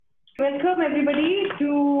Welcome everybody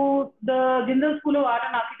to the Jindal School of Art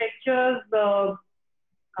and Architecture's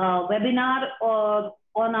webinar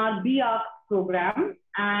on our B-Arc program.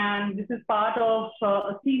 And this is part of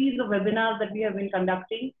a series of webinars that we have been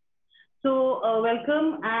conducting. So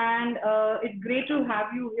welcome, and it's great to have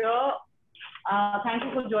you here. Thank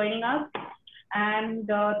you for joining us. And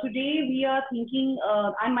today we are thinking,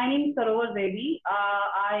 and my name is Sarovar Zebi.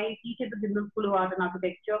 I teach at the Jindal School of Art and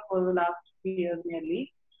Architecture for the last 3 years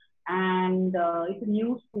nearly. And it's a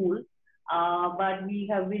new school, but we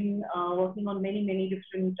have been working on many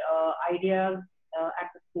different ideas at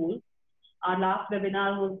the school. Our last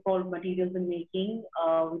webinar was called Materials in Making,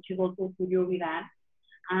 which is also a studio we ran.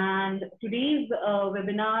 And today's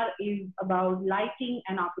webinar is about lighting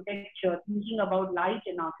and architecture, thinking about light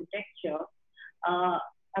and architecture.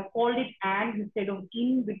 I've called it and instead of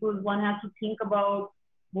in, because one has to think about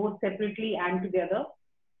both separately and together.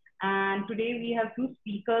 And today we have two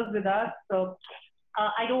speakers with us. So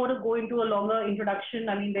I don't want to go into a longer introduction.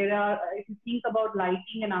 I mean, if you think about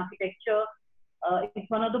lighting and architecture, it's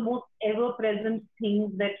one of the most ever-present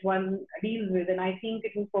things that one deals with. And I think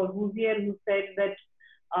it was Corbusier who said that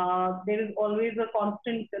there is always a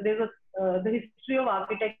constant, the history of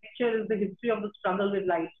architecture is the history of the struggle with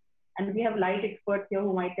light. And we have light experts here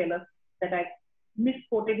who might tell us that I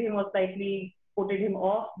misquoted him or slightly quoted him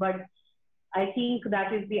off, but I think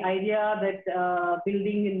that is the idea that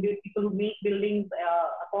building and people who make buildings are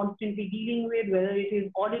constantly dealing with, whether it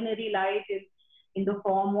is ordinary light in the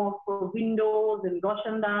form of windows and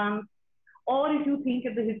roshandans, or if you think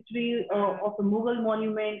of the history of the Mughal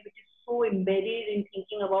monument, which is so embedded in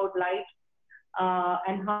thinking about light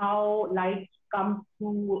and how light comes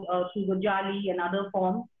through the jali and other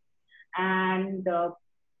forms. And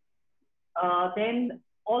then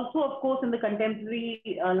also, of course, in the contemporary,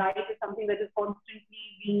 light is something that is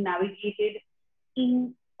constantly being navigated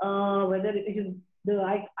in whether it is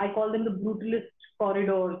I call them the brutalist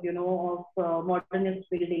corridors, you know, of modernist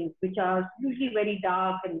buildings, which are usually very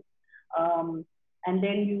dark, and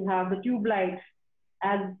then you have the tube light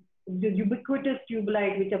as the ubiquitous tube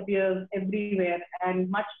light which appears everywhere, and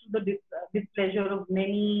much to the displeasure of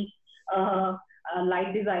many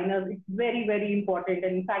light designers. It's very important,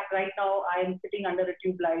 and in fact right now I am sitting under a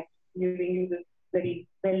tube light giving you this very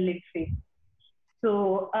well lit face.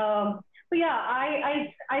 So yeah,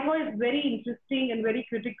 I thought it's very interesting and very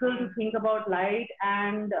critical to think about light,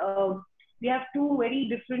 and we have two very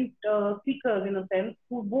different speakers in a sense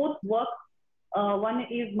who both work. One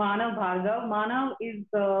is Manav Bhargava. Manav is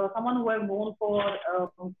someone who I've known for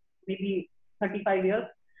maybe 35 years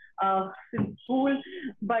since school,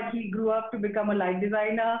 but he grew up to become a light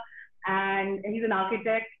designer, and he's an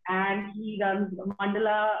architect, and he runs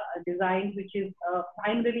mandala designs, which is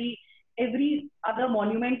primarily every other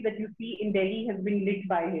monument that you see in Delhi has been lit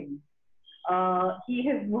by him. He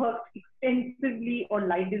has worked extensively on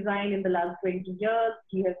light design in the last 20 years.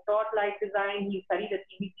 He has taught light design. He studied at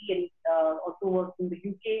CBT and also works in the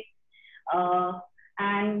UK.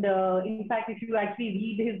 In fact, if you actually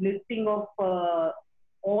read his listing of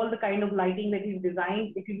all the kind of lighting that he's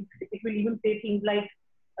designed, it will even say things like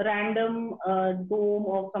a random dome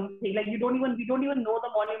or something. Like we don't even know the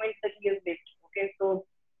monuments that he has lit. Okay, so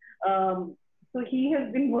he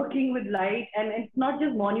has been working with light, and it's not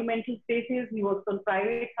just monumental spaces. He works on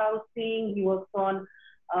private housing. He works on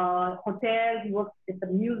hotels. He works at the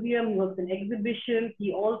museum. He works in exhibitions.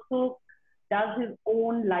 He also does his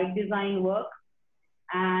own light design work,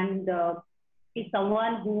 and is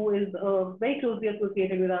someone who is very closely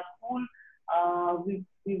associated with our school.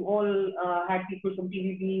 We've all had people from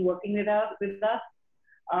TVB working with us.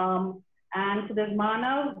 And so there's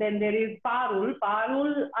Manav, then there is Parul.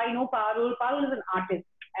 I know Parul. Parul is an artist,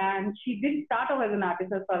 and she didn't start off as an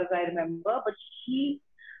artist as far as I remember, but she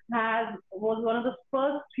was one of the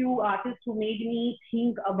first few artists who made me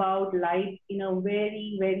think about light in a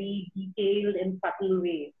very detailed and subtle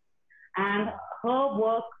way. And her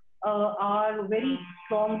work are very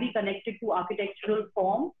strongly connected to architectural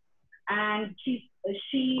form, and she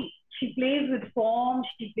plays with form,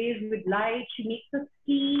 she plays with light, she makes us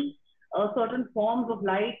see certain forms of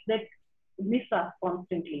light that miss us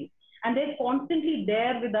constantly, and they're constantly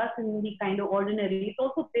there with us in the kind of ordinary. It's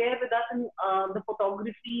also there with us in the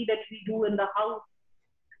photography that we do in the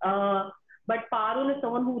house, but Parul is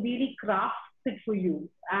someone who really crafts it for you,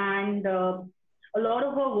 and a lot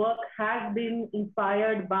of her work has been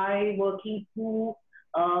inspired by working through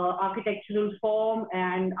architectural form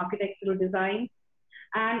and architectural design.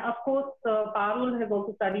 And of course, Parul has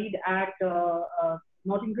also studied at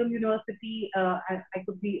Nottingham University. I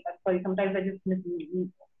could be, sorry, sometimes I just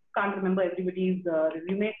can't remember everybody's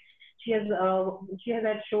resume. she has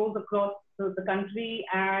had shows across the country,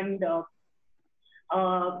 and there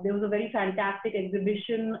was a very fantastic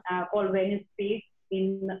exhibition called Venice Space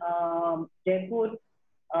in Jaipur,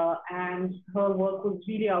 and her work was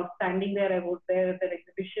really outstanding there. I was there at that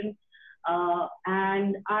exhibition,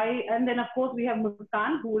 and then of course we have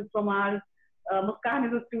Muskan, who is from our Muskan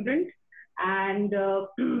is a student, and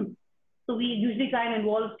so we usually try and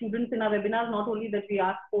involve students in our webinars. Not only that we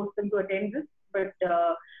force them to attend this, but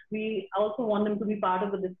we also want them to be part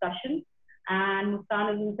of the discussion. And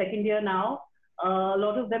Muskan is in second year now. A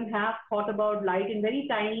lot of them have thought about light in very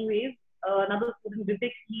tiny ways. Another student,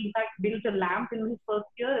 Vivek, he in fact built a lamp in his first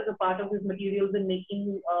year as a part of his materials in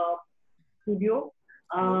making studio.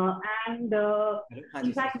 And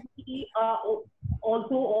in fact, we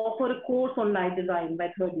also offer a course on light design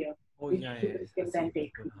by third year, which students can then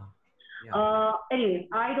take. Anyways,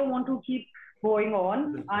 I don't want to keep going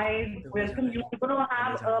on. I welcome you. We're going to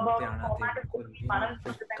have about format is going to be Manav is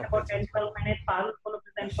going to present about 10-12 minutes, Parul is going to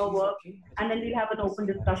present her work, and then we'll have an open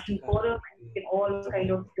discussion forum, and we can all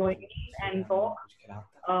kind of join in and talk.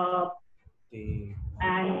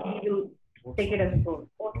 And we will take it as it goes.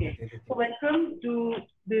 Okay. So welcome to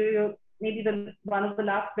maybe one of the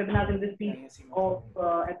last webinars in this piece of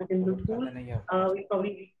at the Timber School. We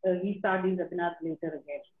probably restart these webinars later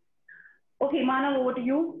again. Okay, Manav, over to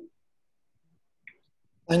you.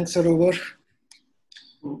 Thanks, Sarovar.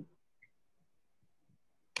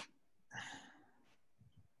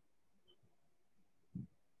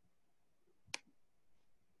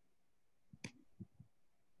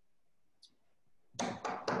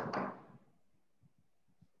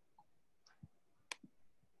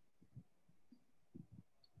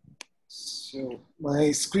 So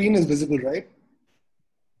my screen is visible, right?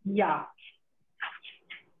 Yeah.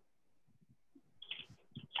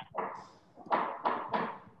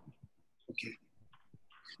 Okay.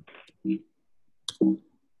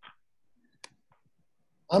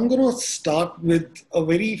 I'm going to start with a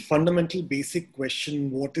very fundamental basic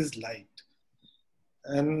question. What is light?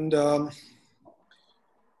 And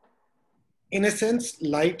in a sense,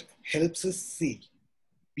 light helps us see.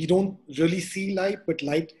 We don't really see light, but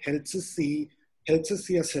light helps us see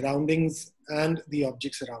our surroundings and the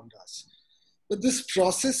objects around us. But this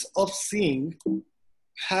process of seeing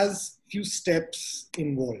has few steps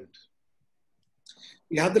involved.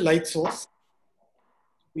 We have the light source,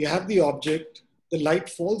 we have the object, the light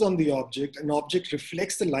falls on the object, an object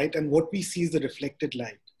reflects the light, and what we see is the reflected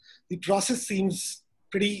light. The process seems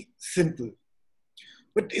pretty simple,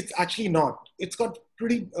 but it's actually not. It's got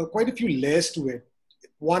quite a few layers to it.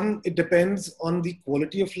 One, it depends on the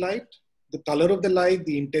quality of light, the color of the light,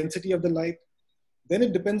 the intensity of the light. Then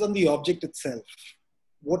it depends on the object itself.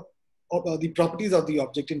 What are the properties of the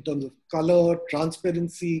object in terms of color,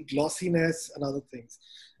 transparency, glossiness, and other things.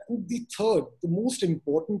 And the third, the most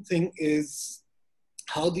important thing is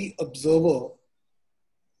how the observer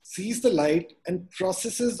sees the light and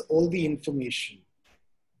processes all the information.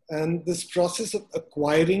 And this process of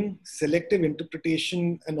acquiring, selective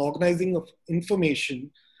interpretation, and organizing of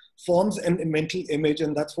information forms a mental image,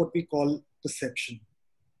 and that's what we call perception.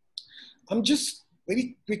 I'm just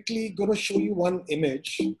very quickly going to show you one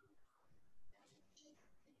image.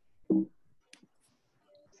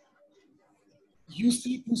 You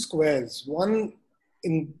see two squares, one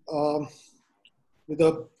in with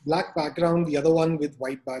a black background, the other one with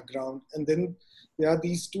white background, and then there are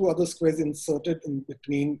these two other squares inserted in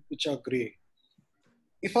between, which are gray.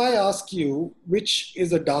 If I ask you which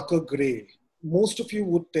is a darker gray, most of you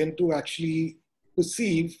would tend to actually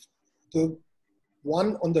perceive the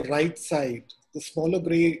one on the right side, the smaller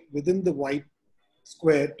gray within the white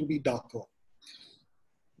square, to be darker.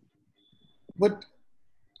 But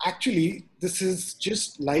actually, this is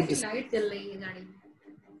just light. Sorry?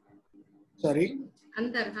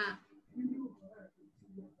 Andar, huh?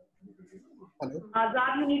 Hello?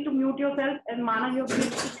 Azad, you need to mute yourself, and Manav, you're very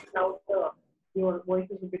loud. Your voice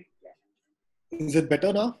is a bit clear. Is it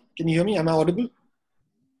better now? Can you hear me? Am I audible?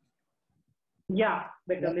 Yeah,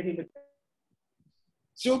 better, a little bit.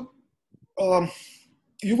 So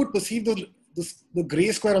you would perceive the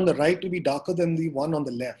gray square on the right to be darker than the one on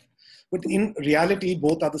the left. But in reality,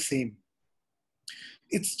 both are the same.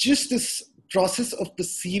 It's just this process of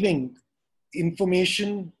perceiving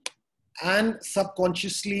information and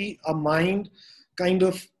subconsciously our mind kind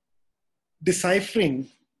of deciphering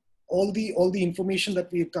all the information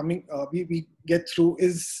that we get through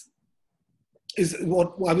is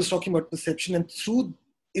what I was talking about, perception, and through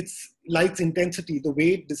its light's intensity, the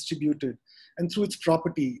way it's distributed, and through its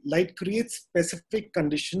property, light creates specific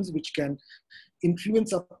conditions which can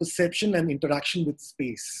influence our perception and interaction with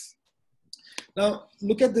space. Now,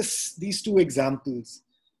 look at these two examples.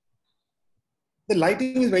 The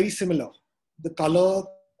lighting is very similar. The color,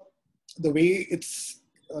 the way it's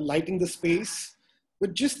lighting the space,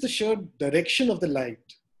 but just the sheer direction of the light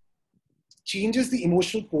changes the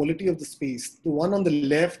emotional quality of the space. The one on the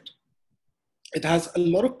left, it has a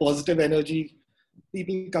lot of positive energy,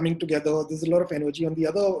 people coming together. There's a lot of energy. On the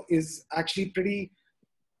other is actually pretty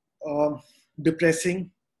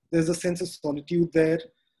depressing. There's a sense of solitude there.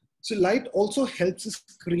 So light also helps us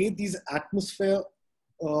create these atmosphere,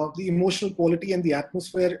 the emotional quality and the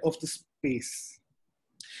atmosphere of the space.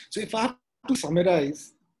 So if I have to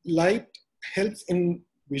summarize, light helps in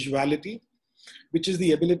visuality, which is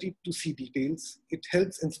the ability to see details. It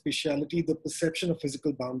helps in spatiality, the perception of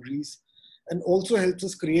physical boundaries, and also helps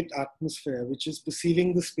us create atmosphere, which is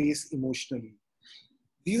perceiving the space emotionally.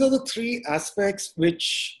 These are the three aspects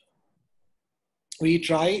which we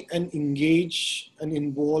try and engage and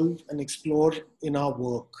involve and explore in our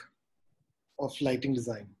work of lighting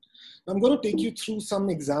design. I'm going to take you through some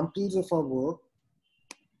examples of our work.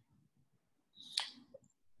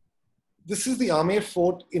 This is the Amer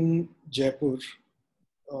Fort in Jaipur,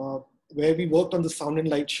 where we worked on the sound and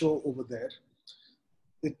light show over there.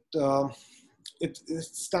 It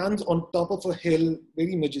stands on top of a hill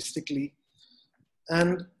very majestically.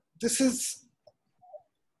 And this is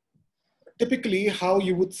typically how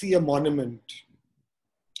you would see a monument.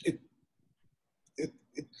 It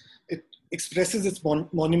expresses its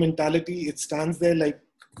monumentality. It stands there like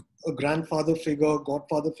a grandfather figure,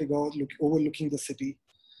 godfather figure overlooking the city.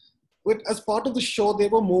 But as part of the show, there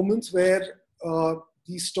were moments where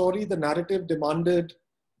the story, the narrative demanded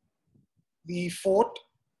the fort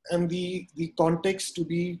and the context to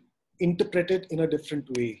be interpreted in a different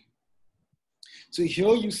way. So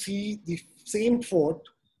here you see the same fort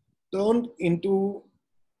turned into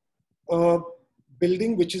a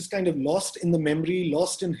building which is kind of lost in the memory,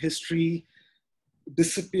 lost in history,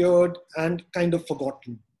 disappeared, and kind of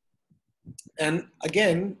forgotten. And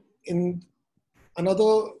again, in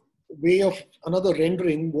another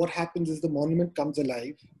rendering, what happens is the monument comes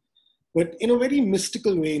alive, but in a very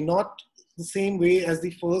mystical way, not the same way as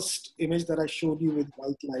the first image that I showed you with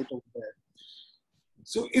white light over there.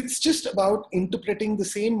 So it's just about interpreting the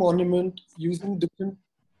same monument using different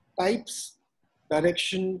types,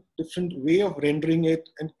 direction, different way of rendering it,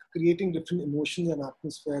 and creating different emotions and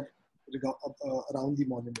atmosphere around the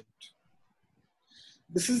monument.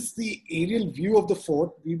 This is the aerial view of the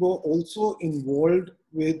fort. We were also involved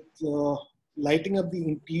with lighting up the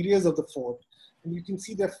interiors of the fort. And you can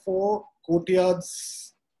see there are 4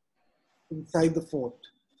 courtyards inside the fort.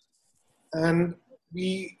 And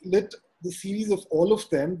we lit the series of all of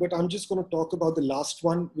them, but I'm just going to talk about the last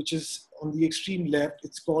one, which is on the extreme left.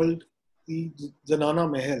 It's called the Zanana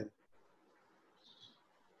Mahal.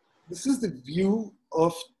 This is the view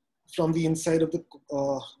from the inside of the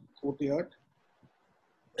courtyard.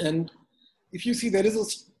 And if you see, there is an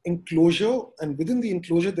enclosure, and within the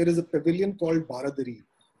enclosure, there is a pavilion called Baradari.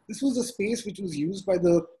 This was a space which was used by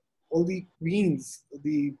all the queens.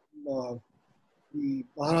 The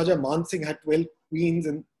Maharaja Man Singh had 12 queens,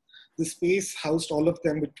 and the space housed all of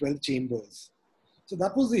them with 12 chambers. So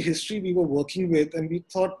that was the history we were working with, and we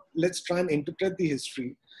thought, let's try and interpret the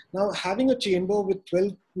history. Now, having a chamber with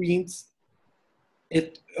 12 queens, a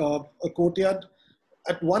courtyard,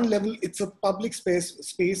 at one level, it's a public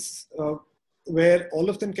space where all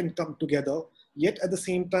of them can come together, yet at the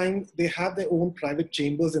same time, they have their own private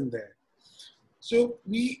chambers in there. So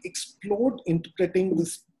we explored interpreting the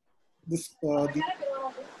spatiality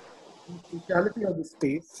of the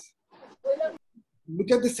space. Look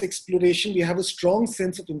at this exploration. We have a strong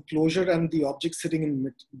sense of enclosure and the object sitting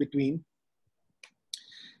in between.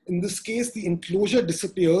 In this case, the enclosure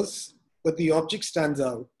disappears, but the object stands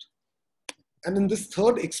out. And in this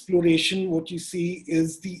third exploration, what you see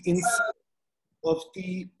is the inside of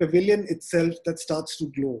the pavilion itself that starts to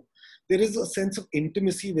glow. There is a sense of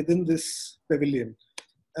intimacy within this pavilion.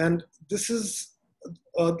 And this is,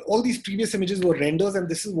 all these previous images were renders, and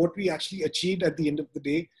this is what we actually achieved at the end of the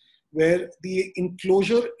day, where the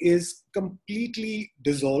enclosure is completely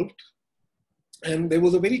dissolved. And there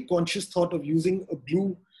was a very conscious thought of using a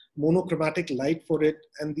blue monochromatic light for it,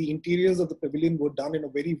 and the interiors of the pavilion were done in a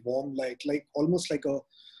very warm light, like almost like a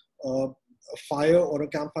fire or a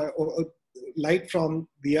campfire, or a light from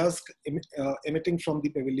diyas emitting from the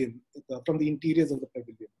pavilion, from the interiors of the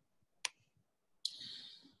pavilion.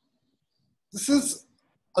 This is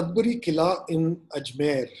Akbari Killa in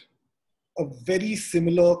Ajmer, a very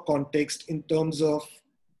similar context in terms of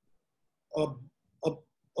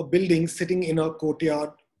a building sitting in a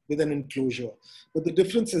courtyard with an enclosure. But the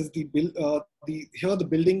difference is here the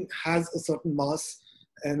building has a certain mass,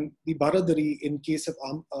 and the Baradari, in case of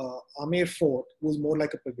Amer Fort, was more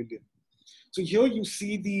like a pavilion. So here you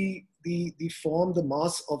see the form, the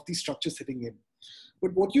mass of the structure sitting in.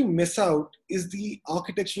 But what you miss out is the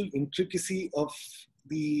architectural intricacy of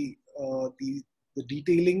the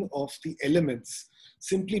detailing of the elements,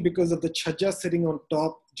 simply because of the chhaja sitting on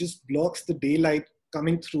top just blocks the daylight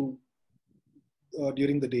coming through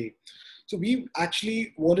during the day. So we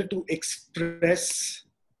actually wanted to express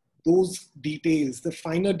those details, the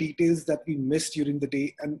finer details that we missed during the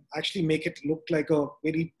day, and actually make it look like a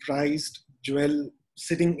very prized jewel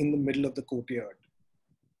sitting in the middle of the courtyard.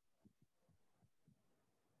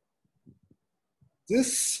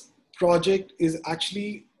 This project is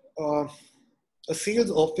actually a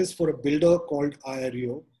sales office for a builder called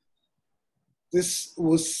IREO. This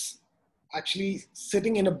was actually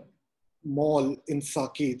sitting in a mall in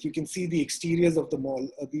Saket. You can see the exteriors of the mall,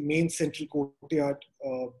 the main central courtyard,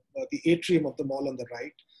 the atrium of the mall on the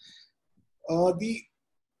right. The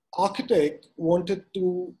architect wanted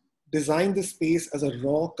to design the space as a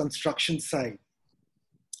raw construction site.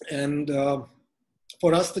 And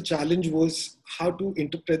for us, the challenge was how to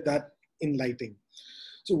interpret that in lighting.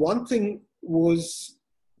 So one thing was,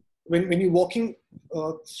 when you're walking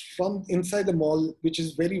from inside the mall, which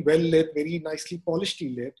is very well lit, very nicely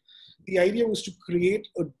polishedly lit, the idea was to create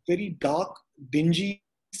a very dark, dingy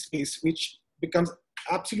space, which becomes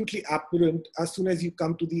absolutely apparent as soon as you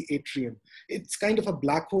come to the atrium. It's kind of a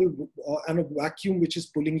black hole and a vacuum which is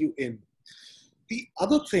pulling you in. The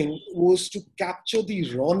other thing was to capture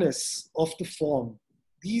the rawness of the form.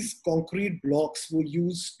 These concrete blocks were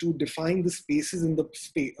used to define the spaces in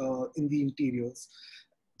the interiors,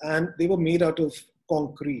 and they were made out of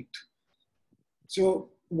concrete. So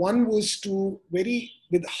one was to,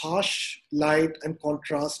 with harsh light and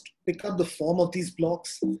contrast, pick up the form of these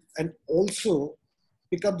blocks and also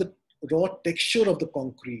pick up the raw texture of the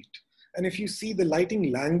concrete. And if you see, the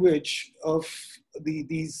lighting language of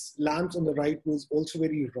these lamps on the right was also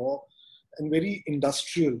very raw and very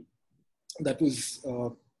industrial that was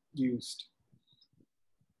used.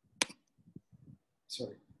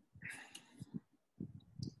 Sorry.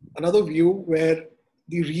 Another view where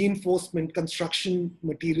the reinforcement construction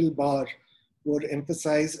material bar were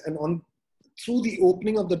emphasized, and through the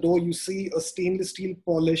opening of the door, you see a stainless steel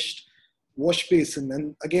polished wash basin.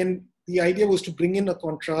 And again, the idea was to bring in a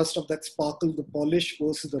contrast of that sparkle, the polish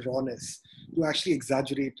versus the rawness, to actually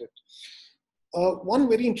exaggerate it. One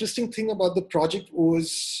very interesting thing about the project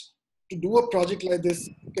was, to do a project like this,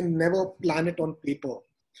 you can never plan it on paper.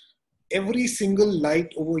 Every single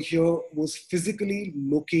light over here was physically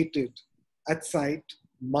located at site,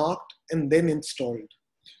 marked, and then installed.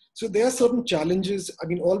 So there are certain challenges. I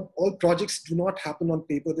mean, all projects do not happen on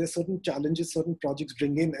paper. There are certain challenges certain projects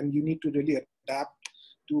bring in, and you need to really adapt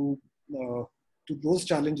to those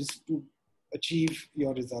challenges to achieve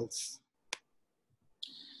your results.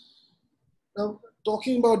 Now,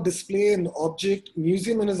 talking about display and object,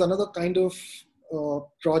 museum is another kind of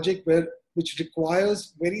project which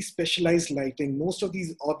requires very specialized lighting. Most of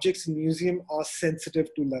these objects in museum are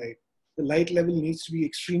sensitive to light. The light level needs to be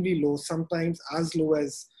extremely low, sometimes as low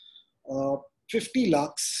as 50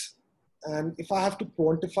 lux. And if I have to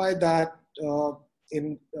quantify that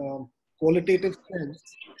in qualitative sense,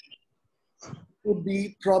 it would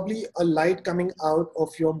be probably a light coming out of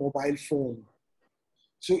your mobile phone.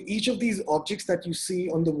 So each of these objects that you see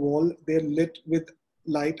on the wall, they're lit with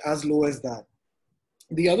light as low as that.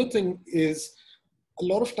 The other thing is, a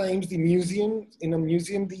lot of times in a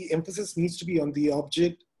museum, the emphasis needs to be on the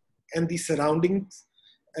object and the surroundings,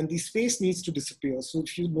 and the space needs to disappear. So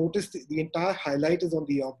if you notice, the entire highlight is on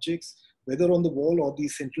the objects, whether on the wall or the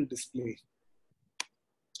central display.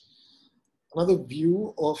 Another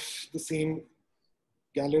view of the same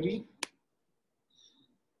gallery.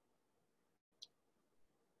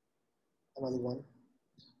 Another one.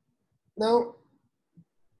 Now,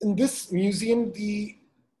 in this museum, the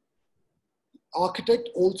architect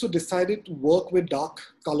also decided to work with dark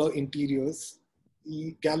color interiors.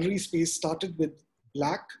 The gallery space started with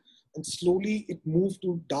black, and slowly it moved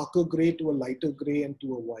to darker gray, to a lighter gray, and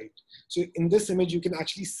to a white. So in this image, you can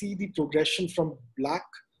actually see the progression from black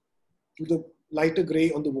to the lighter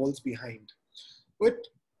gray on the walls behind. But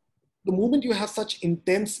the moment you have such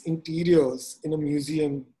intense interiors in a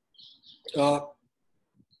museum,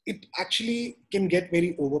 it actually can get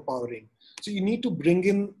very overpowering. So you need to bring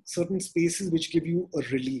in certain spaces which give you a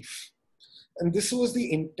relief. And this was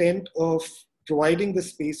the intent of providing the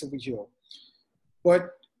space over here.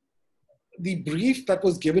 But the brief that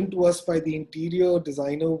was given to us by the interior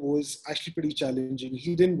designer was actually pretty challenging.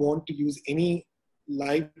 He didn't want to use any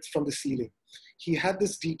lights from the ceiling. He had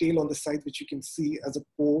this detail on the side, which you can see as a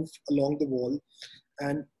cove along the wall.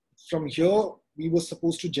 And from here, we were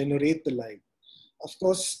supposed to generate the light. Of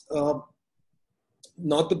course,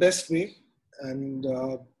 not the best way. And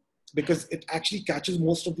because it actually catches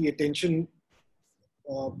most of the attention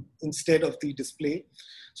instead of the display.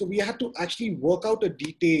 So we had to actually work out a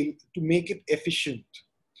detail to make it efficient,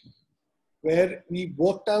 where we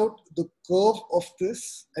worked out the curve of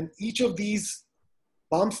this, and each of these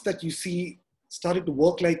bumps that you see started to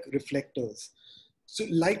work like reflectors. So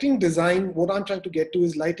lighting design, what I'm trying to get to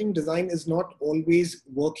is lighting design is not always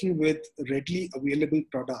working with readily available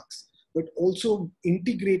products, but also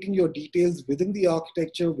integrating your details within the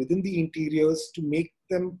architecture, within the interiors to make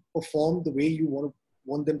them perform the way you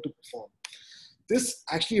want them to perform. This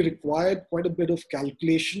actually required quite a bit of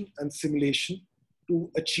calculation and simulation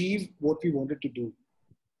to achieve what we wanted to do.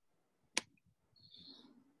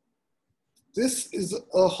 This is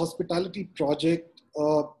a hospitality project.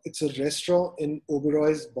 It's a restaurant in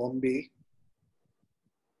Oberoi's, Bombay.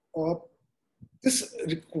 This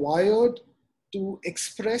required to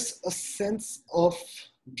express a sense of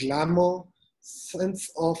glamour,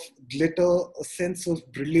 sense of glitter, a sense of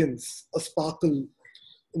brilliance, a sparkle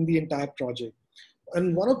in the entire project.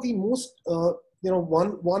 And one of the most,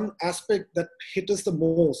 one aspect that hit us the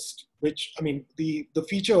most, which, I mean, the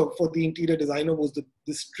feature for the interior designer was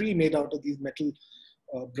this tree made out of these metal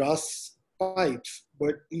brass pipes.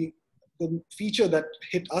 But the feature that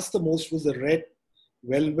hit us the most was the red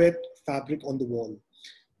velvet fabric on the wall.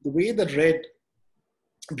 The way the red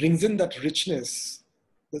brings in that richness,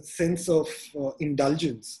 that sense of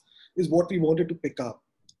indulgence, is what we wanted to pick up.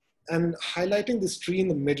 And highlighting this tree in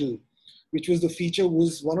the middle, which was the feature,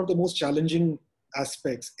 was one of the most challenging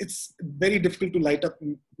aspects. It's very difficult to light up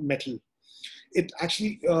metal. It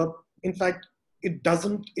actually, in fact, it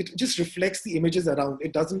just reflects the images around.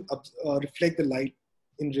 It doesn't reflect the light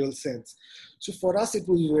in real sense. So for us, it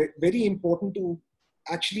was very important to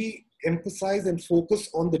actually emphasize and focus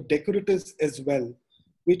on the decoratives as well,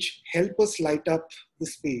 which help us light up the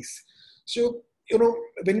space. So,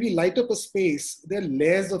 when we light up a space, there are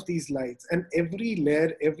layers of these lights, and every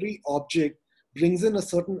layer, every object brings in a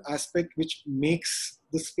certain aspect which makes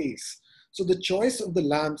the space. So the choice of the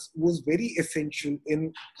lamps was very essential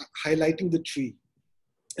in highlighting the tree.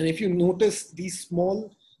 And if you notice these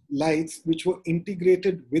small lights, which were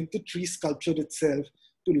integrated with the tree sculpture itself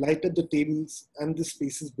to light up the tables and the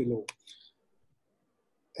spaces below.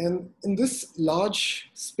 And in this large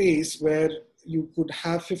space where you could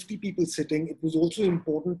have 50 people sitting, it was also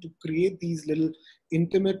important to create these little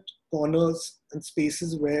intimate corners and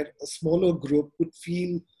spaces where a smaller group could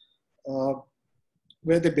feel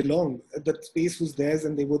where they belonged. That space was theirs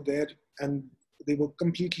and they were there and they were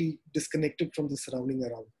completely disconnected from the surrounding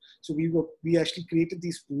around. So we actually created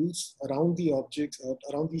these pools around the objects,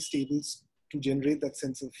 around these tables to generate that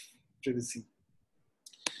sense of privacy.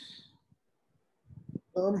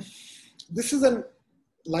 This is a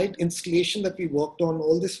light installation that we worked on.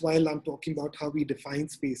 All this while I'm talking about how we define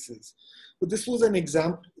spaces. But this was an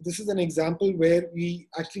example. This is an example where we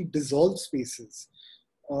actually dissolve spaces.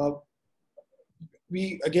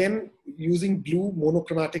 We, again, using blue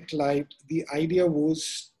monochromatic light, the idea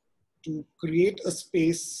was to create a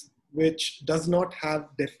space which does not have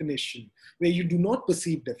definition, where you do not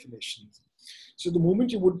perceive definitions. So the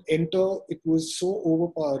moment you would enter, it was so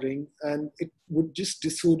overpowering and it would just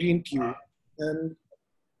disorient you. And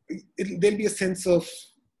there'll be a sense of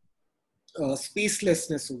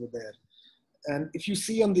spacelessness over there. And if you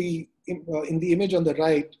see in the image on the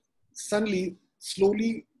right, suddenly,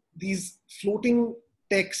 slowly, these floating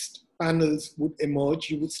text panels would emerge.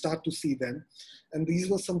 You would start to see them. And these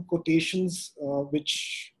were some quotations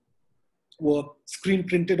which were screen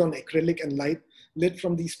printed on acrylic and lit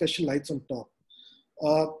from these special lights on top.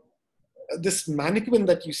 This mannequin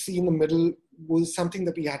that you see in the middle was something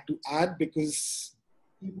that we had to add because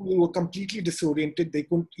people were completely disoriented. They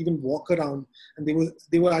couldn't even walk around and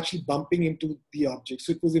they were actually bumping into the object.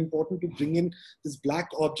 So it was important to bring in this black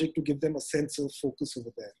object to give them a sense of focus over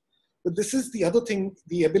there. But this is the other thing,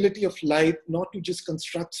 the ability of light, not to just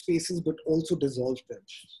construct spaces, but also dissolve them.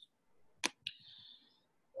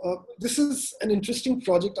 This is an interesting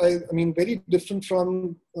project. I mean, very different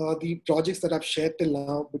from the projects that I've shared till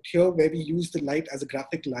now, but here where we use the light as a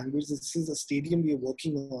graphic language. This is a stadium we are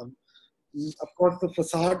working on. Of course, the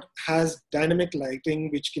facade has dynamic lighting,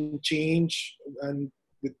 which can change, and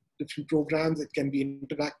with different programs, it can be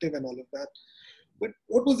interactive and all of that. But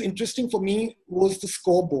what was interesting for me was the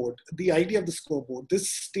scoreboard, the idea of the scoreboard.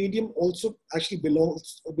 This stadium also actually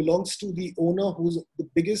belongs to the owner, who's the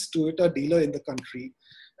biggest Toyota dealer in the country.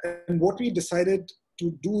 And what we decided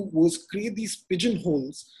to do was create these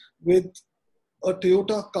pigeonholes with a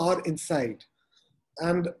Toyota car inside.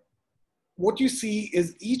 And what you see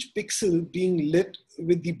is each pixel being lit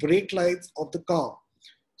with the brake lights of the car.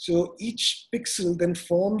 So each pixel then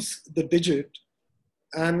forms the digit,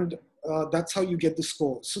 and that's how you get the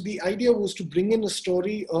score. So the idea was to bring in a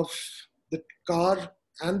story of the car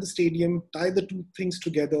and the stadium, tie the two things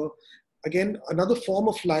together. Again, another form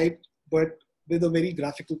of light, but with a very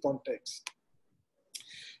graphical context.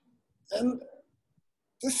 And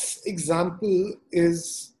this example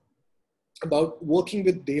is about working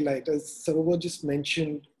with daylight. As Sarovar just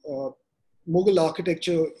mentioned, Mughal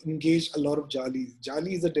architecture engaged a lot of jalis.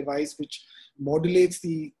 Jali is a device which modulates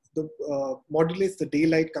modulates the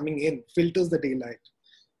daylight coming in, filters the daylight.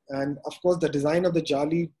 And of course, the design of the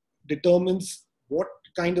jali determines what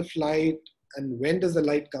kind of light and when does the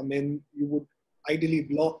light come in. You would ideally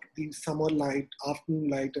block the summer light, afternoon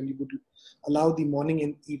light, and you would allow the morning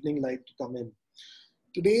and evening light to come in.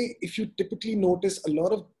 Today, if you typically notice, a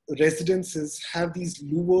lot of residences have these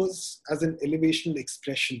louvers as an elevational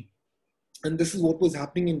expression. And this is what was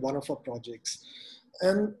happening in one of our projects.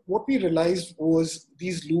 And what we realized was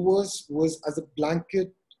these louvers was as a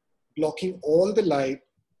blanket blocking all the light,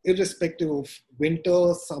 irrespective of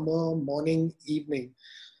winter, summer, morning, evening.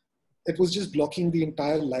 It was just blocking the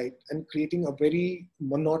entire light and creating a very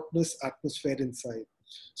monotonous atmosphere inside.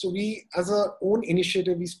 So we, as our own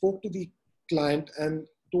initiative, we spoke to the client and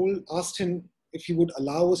asked him if he would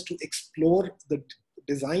allow us to explore the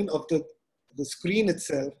design of the screen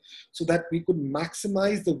itself so that we could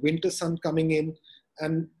maximize the winter sun coming in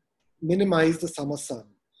and minimize the summer sun.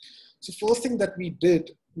 So first thing that we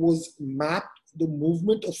did was map the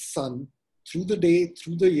movement of sun through the day,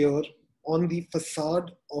 through the year on the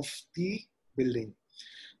facade of the building.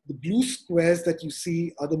 The blue squares that you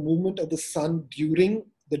see are the movement of the sun during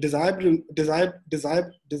the desirable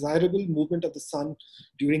movement of the sun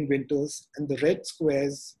during winters, and the red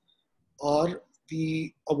squares are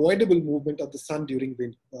the avoidable movement of the sun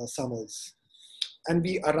during summers. And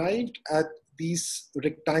we arrived at these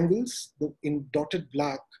rectangles in dotted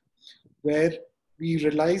black, where we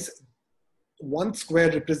realize one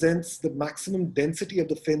square represents the maximum density of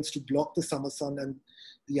the fins to block the summer sun, and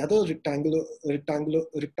the other rectangle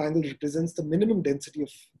represents the minimum density of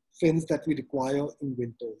fins that we require in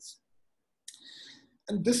winters.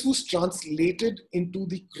 And this was translated into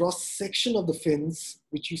the cross section of the fins,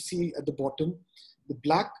 which you see at the bottom, the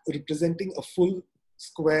black representing a full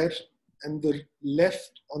square, and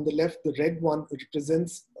on the left, the red one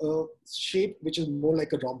represents a shape which is more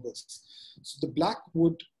like a rhombus. So the black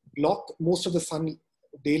would block most of the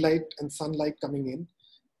daylight and sunlight coming in,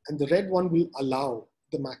 and the red one will allow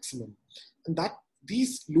the maximum. And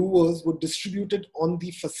these louvers were distributed on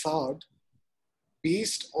the facade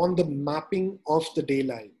based on the mapping of the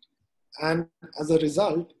daylight. And as a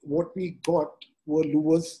result, what we got were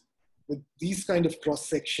louvers with these kind of cross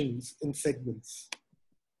sections in segments.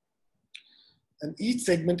 And each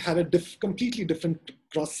segment had a completely different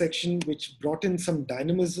cross section, which brought in some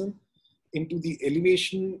dynamism into the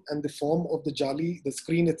elevation and the form of the jali, the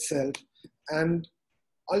screen itself, and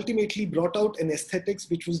ultimately brought out an aesthetics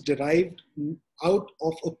which was derived out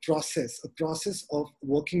of a process of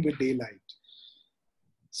working with daylight.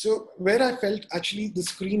 So where I felt actually the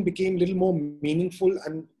screen became a little more meaningful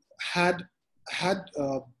and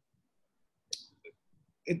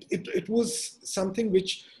it was something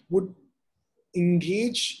which would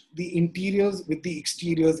engage the interiors with the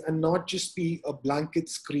exteriors and not just be a blanket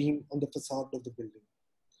screen on the facade of the building.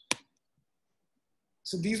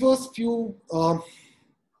 So these were a few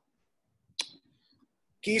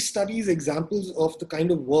case studies, examples of the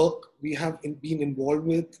kind of work we have been involved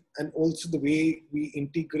with, and also the way we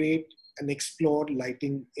integrate and explore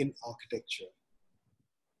lighting in architecture.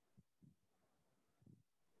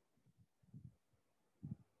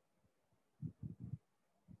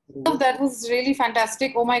 That was really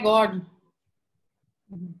fantastic. Oh my God.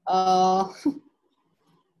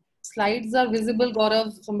 Slides are visible,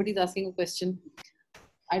 Gaurav. Somebody's asking a question.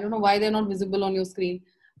 I don't know why they're not visible on your screen.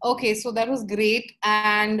 Okay, so that was great.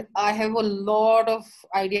 And I have a lot of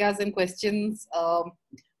ideas and questions. Oh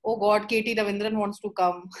God, Katie Ravindran wants to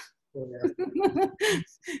come. Oh, yeah.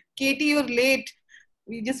 Katie, you're late.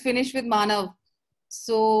 We just finished with Manav.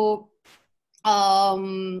 So,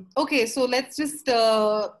 okay, so let's just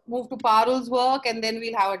move to Parul's work and then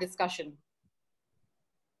we'll have a discussion.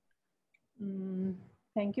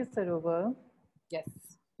 Thank you, Sarovar. Yes.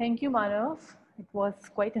 Thank you, Manav. It was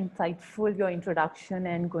quite insightful, your introduction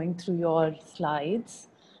and going through your slides,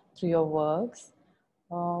 through your works.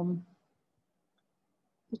 Let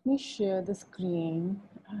me share the screen.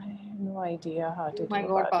 I have no idea how to Oh my do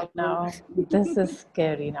God, about it Parul. now. This is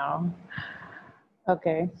scary now.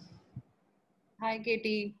 Okay. Hi,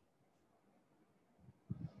 Katie.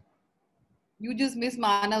 You just miss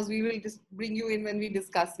Manav. We will just bring you in when we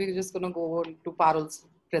discuss. We're just going to go on to Parul's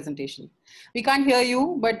presentation. We can't hear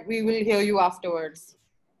you, but we will hear you afterwards.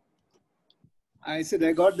 I said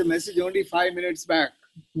I got the message only 5 minutes back.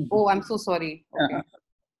 Oh, I'm so sorry. Okay.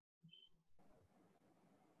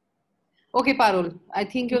 Okay, Parul. I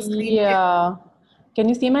think your screen. Yeah. Can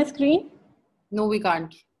you see my screen? No, we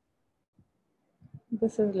can't.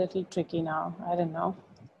 This is a little tricky now. I don't know.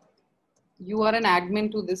 You are an admin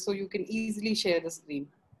to this, so you can easily share the screen.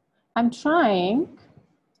 I'm trying.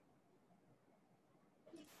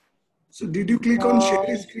 So did you click on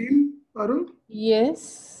share screen, Parul?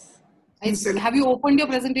 Yes. Have you opened your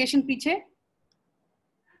presentation, Piche?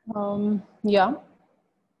 Yeah.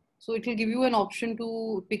 So it will give you an option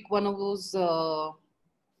to pick one of those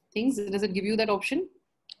things. Does it give you that option?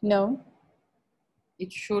 No.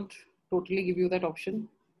 It should totally give you that option.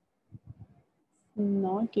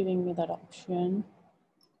 Not giving me that option.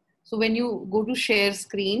 So when you go to share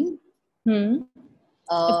screen,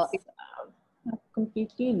 I've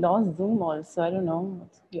completely lost Zoom also. I don't know.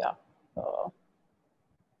 Yeah.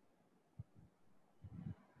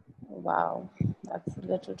 Wow. That's a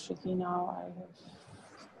little tricky now.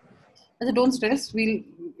 don't stress.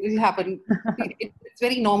 It'll happen. It's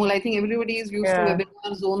very normal. I think everybody is used to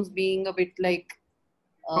webinar zones being a bit like.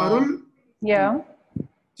 Parul? Yeah.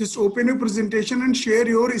 Just open your presentation and share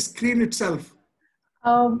your screen itself.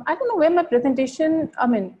 I don't know where my presentation,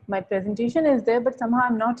 my presentation is there, but somehow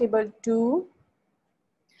I'm not able to.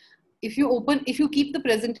 If you keep the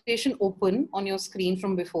presentation open on your screen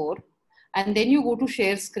from before, and then you go to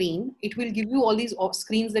share screen, it will give you all these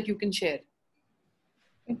screens that you can share.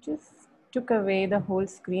 It just took away the whole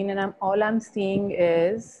screen, and all I'm seeing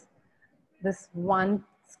is this one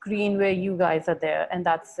screen where you guys are there, and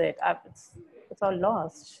that's it. It's all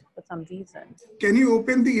lost for some reason. Can you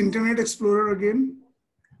open the Internet Explorer again?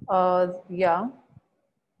 Yeah.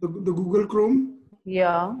 The Google Chrome?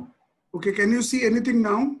 Yeah. Okay, can you see anything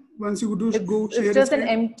now? Once you go share it's just screen? an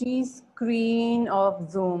empty screen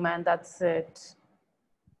of Zoom, and that's it.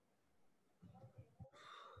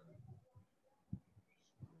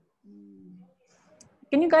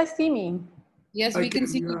 Can you guys see me? Yes, we can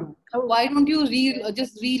see you. Why don't you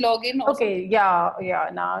just re-log in? Or okay, yeah,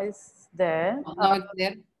 now it's there. Now it's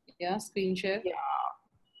there. Yeah, screen share. Yeah.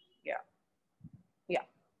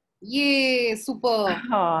 Yay, super.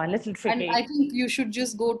 Oh, little tricky. And I think you should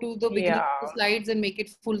just go to the beginning of the slides and make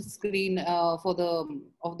it full screen for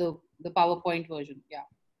the PowerPoint version. Yeah.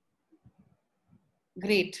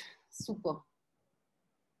 Great. Super.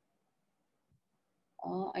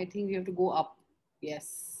 I think we have to go up.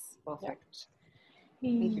 Yes. Perfect.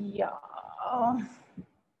 Yeah.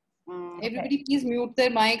 Everybody please mute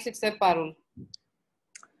their mics except Parul.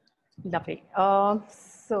 Lovely.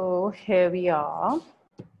 So here we are.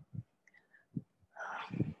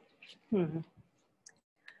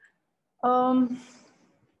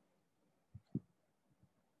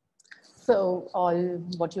 So all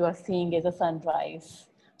what you are seeing is a sunrise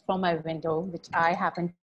from my window, which I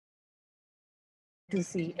happen to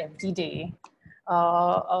see every day,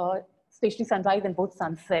 especially sunrise and both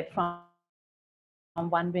sunset. From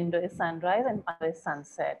one window is sunrise and other is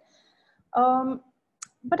sunset.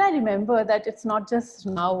 But I remember that it's not just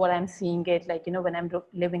now what I'm seeing it, like, when I'm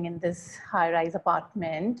living in this high-rise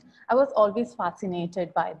apartment, I was always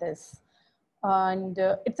fascinated by this. And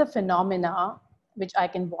it's a phenomena which I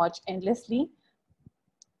can watch endlessly.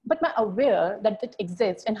 But my aware that it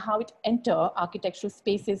exists and how it enters architectural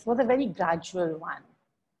spaces was a very gradual one.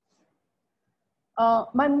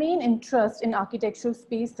 My main interest in architectural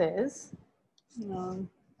spaces,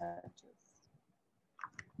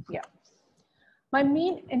 my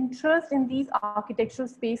main interest in these architectural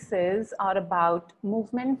spaces are about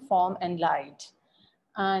movement, form, and light,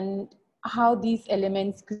 and how these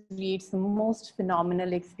elements create the most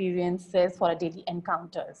phenomenal experiences for our daily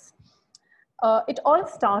encounters. It all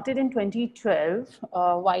started in 2012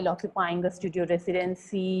 while occupying a studio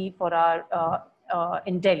residency for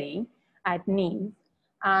in Delhi at NEEM.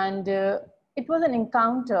 And it was an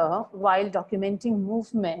encounter while documenting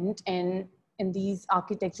movement in these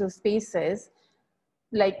architectural spaces.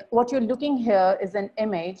 Like what you're looking here is an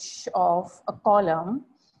image of a column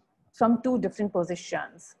from two different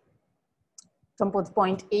positions, from both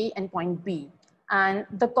point A and point B. And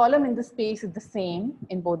the column in the space is the same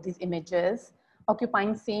in both these images,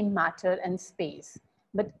 occupying same matter and space.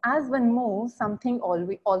 But as one moves, something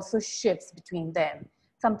always also shifts between them.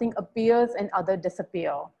 Something appears and other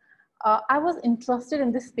disappear. I was interested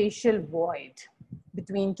in the spatial void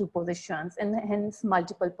between two positions and hence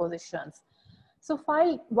multiple positions. So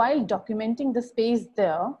while documenting the space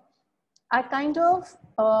there, I kind of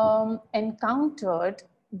encountered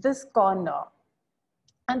this corner.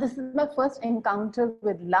 And this is my first encounter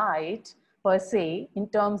with light per se, in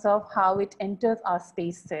terms of how it enters our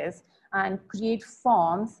spaces and create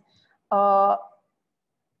forms, uh,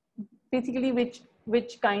 basically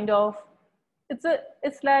which kind of,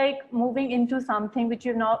 it's like moving into something which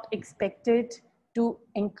you've not expected to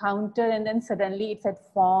encounter, and then suddenly it's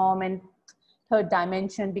at form and third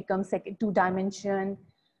dimension becomes second two dimension.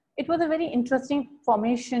 It was a very interesting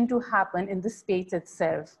formation to happen in the space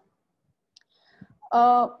itself.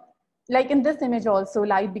 Like in this image also,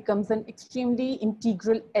 light becomes an extremely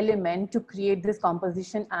integral element to create this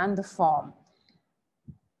composition and the form.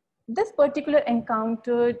 This particular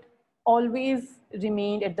encounter always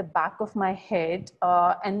remained at the back of my head.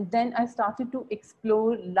 And then I started to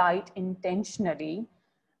explore light intentionally.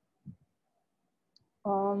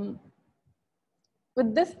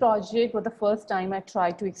 With this project, for the first time, I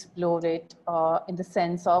tried to explore it in the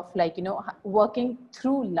sense of like, working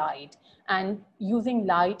through light and using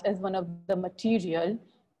light as one of the material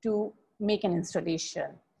to make an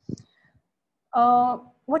installation.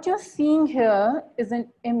 What you're seeing here is an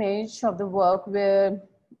image of the work where,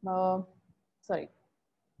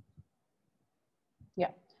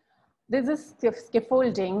 there's this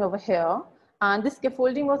scaffolding over here. And this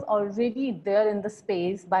scaffolding was already there in the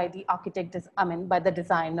space by the architect, by the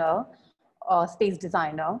designer, space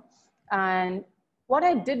designer. And what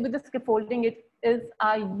I did with the scaffolding is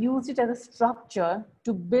I used it as a structure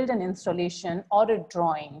to build an installation or a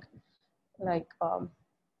drawing, like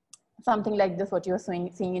something like this, what you're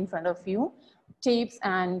seeing in front of you, tapes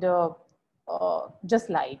and just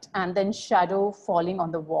light, and then shadow falling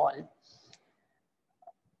on the wall.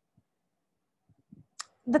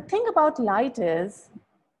 The thing about light is,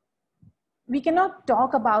 we cannot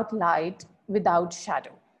talk about light without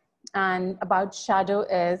shadow. And about shadow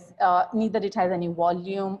is neither it has any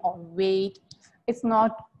volume or weight. It's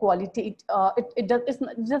not quality. It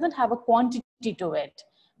doesn't have a quantity to it.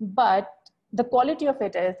 But the quality of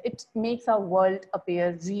it is, it makes our world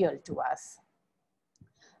appear real to us.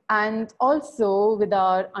 And also with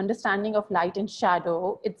our understanding of light and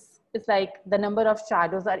shadow, it's like the number of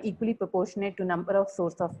shadows are equally proportionate to number of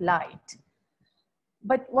source of light.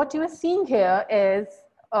 But what you are seeing here is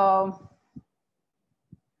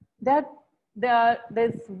there's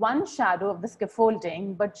one shadow of the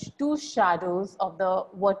scaffolding, but two shadows of the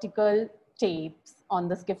vertical tapes on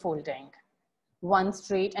the scaffolding, one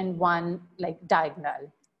straight and one like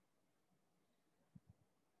diagonal.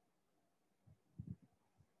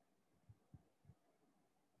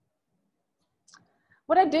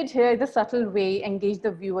 What I did here is a subtle way engage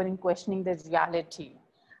the viewer in questioning the reality.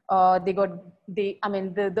 The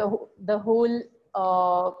whole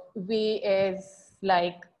way is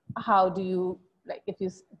like, how do you, like if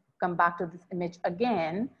you come back to this image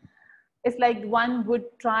again, it's like one would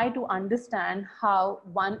try to understand how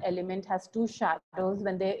one element has two shadows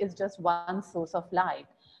when there is just one source of light.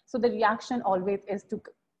 So the reaction always is to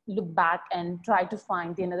look back and try to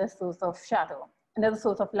find another source of shadow, another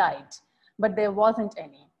source of light. But there wasn't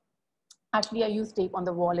any. Actually, I used tape on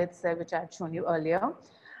the wall itself, which I had shown you earlier.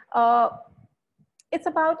 It's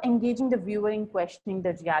about engaging the viewer in questioning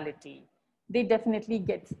the reality. They definitely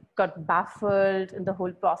got baffled in the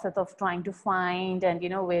whole process of trying to find and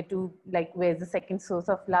where's the second source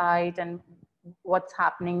of light and what's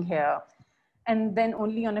happening here. And then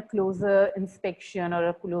only on a closer inspection or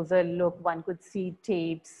a closer look, one could see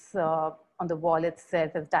tapes on the wall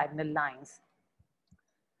itself as diagonal lines.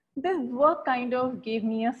 This work kind of gave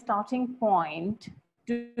me a starting point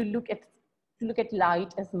to look at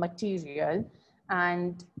light as material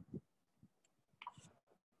and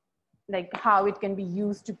like how it can be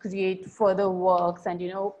used to create further works, and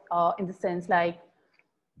in the sense like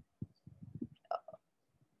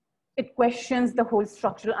it questions the whole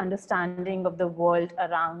structural understanding of the world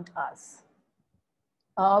around us.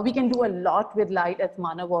 We can do a lot with light, as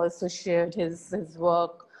Manav also shared his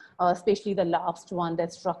work. Especially the last one,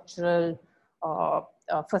 that structural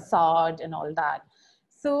facade and all that.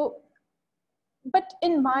 So, but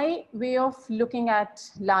in my way of looking at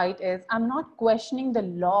light is, I'm not questioning the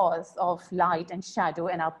laws of light and shadow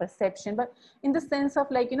and our perception, but in the sense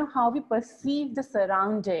of like, how we perceive the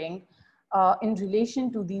surrounding in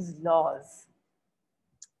relation to these laws.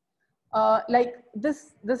 Like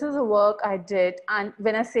this is a work I did, and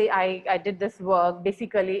when I say I did this work,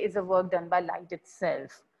 basically it's a work done by light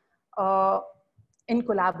itself, uh, in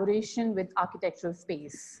collaboration with architectural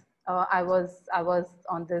space. I was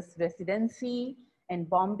on this residency in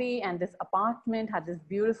Bombay, and this apartment had this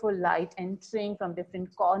beautiful light entering from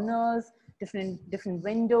different corners, different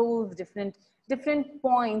windows, different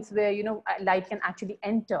points where light can actually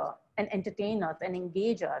enter and entertain us and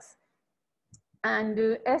engage us. And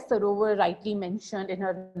as Sarovar rightly mentioned in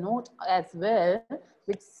her note as well,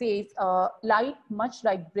 which says light, much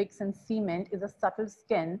like bricks and cement, is a subtle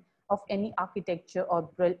skin of any architecture or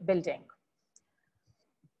building.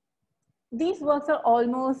 These works are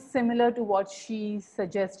almost similar to what she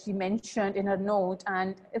mentioned in her note,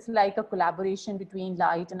 and it's like a collaboration between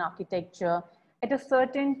light and architecture at a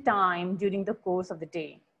certain time during the course of the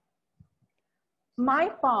day. My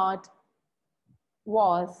part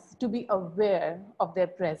was to be aware of their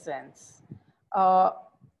presence. Uh,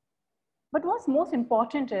 but what's most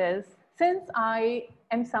important is, since I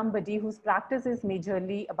am somebody whose practice is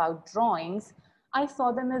majorly about drawings, I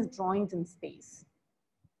saw them as drawings in space.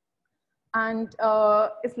 And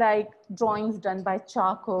it's like drawings done by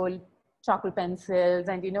charcoal pencils,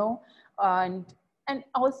 and and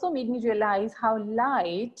also made me realize how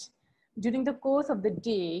light during the course of the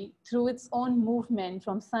day, through its own movement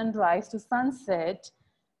from sunrise to sunset,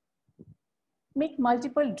 make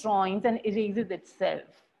multiple drawings and erases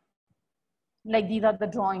itself. Like these are the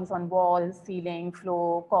drawings on walls, ceiling,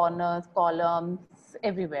 floor, corners, columns,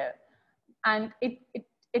 everywhere. And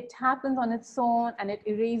it happens on its own, and it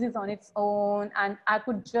erases on its own. And I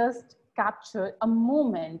could just capture a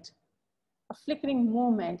moment, a flickering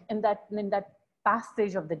moment in that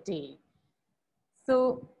passage of the day.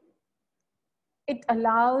 So it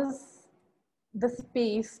allows the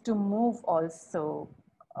space to move also,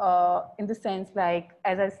 in the sense, like,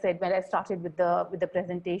 as I said, when I started with the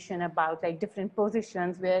presentation about like different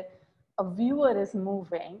positions where a viewer is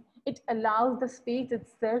moving, it allows the space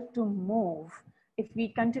itself to move if we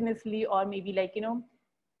continuously, or maybe like,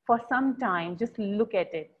 for some time, just look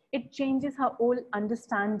at it. It changes our whole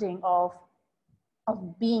understanding of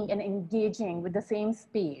being and engaging with the same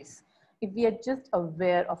space if we are just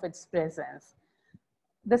aware of its presence.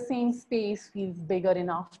 The same space feels bigger in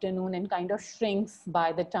afternoon and kind of shrinks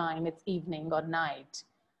by the time it's evening or night.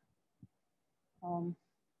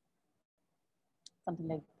 Something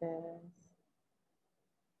like this.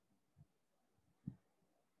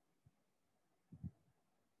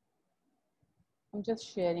 I'm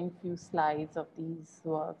just sharing a few slides of these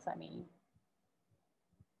works.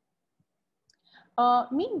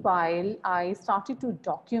 Meanwhile, I started to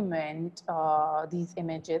document these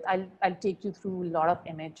images. I'll take you through a lot of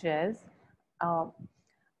images. Uh,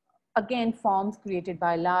 Again, forms created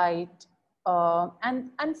by light.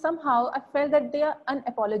 And somehow I felt that they are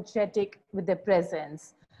unapologetic with their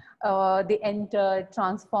presence. They enter,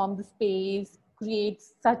 transform the space, create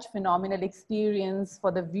such phenomenal experience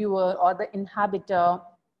for the viewer or the inhabitor.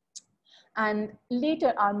 And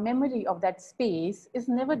later, our memory of that space is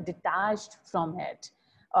never detached from it.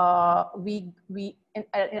 For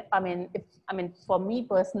me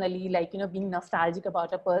personally, like, being nostalgic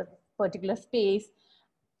about a particular space,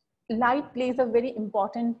 light plays a very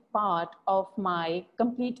important part of my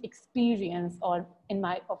complete experience, or in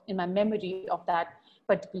my memory of that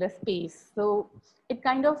particular space. So it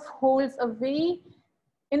kind of holds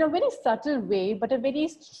in a very subtle way, but a very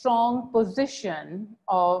strong position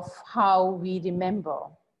of how we remember.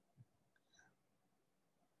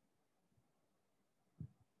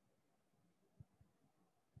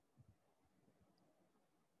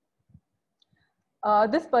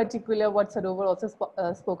 This particular, what Sarovar also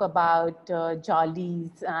spoke about,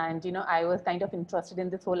 jalis, and I was kind of interested in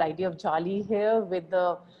this whole idea of jali here with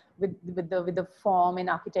the form and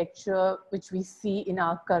architecture which we see in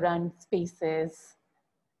our current spaces.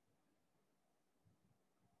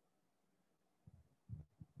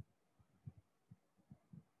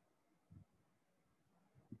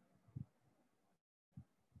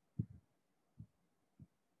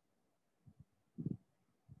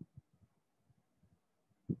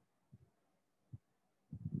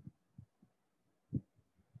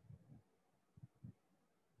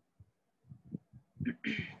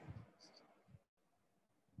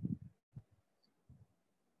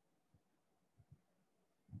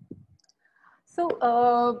 So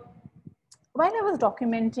while I was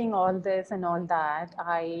documenting all this and all that,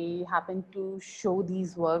 I happened to show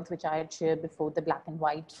these works which I had shared before, the black and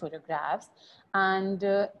white photographs. And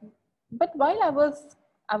but while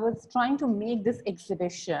I was trying to make this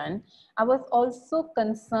exhibition, I was also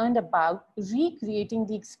concerned about recreating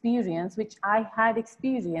the experience which I had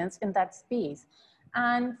experienced in that space.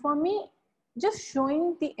 And for me, just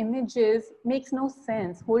showing the images makes no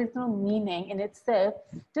sense, holds no meaning in itself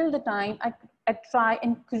till the time I try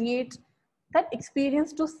and create that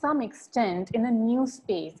experience to some extent in a new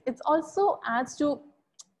space. It also adds to,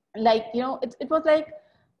 like, you know, it was like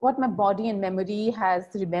what my body and memory has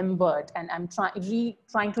remembered, and I'm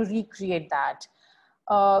trying to recreate that.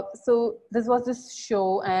 So this was this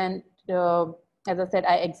show, and as I said,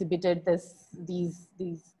 I exhibited these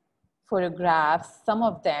photographs, some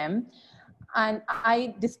of them, and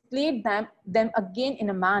I displayed them again in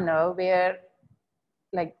a manner where,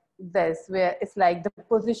 like this, where it's like the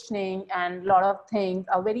positioning and a lot of things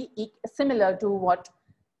are very similar to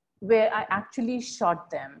where I actually shot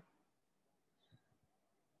them.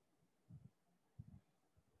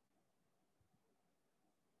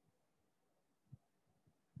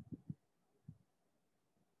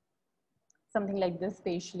 Something like this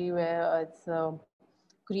spatially, where it's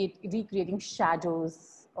recreating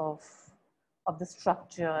shadows of the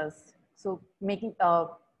structures. So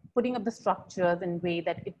putting up the structures in a way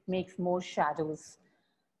that it makes more shadows.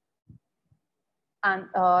 And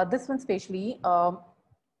this one spatially,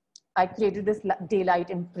 I created this daylight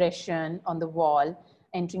impression on the wall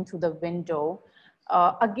entering through the window.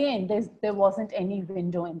 Again, there wasn't any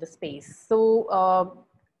window in the space. So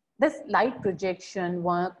this light projection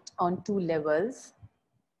worked on two levels.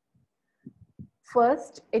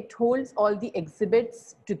 First, it holds all the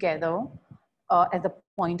exhibits together as a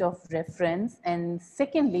point of reference. And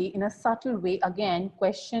secondly, in a subtle way, again,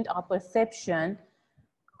 questioned our perception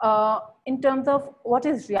in terms of what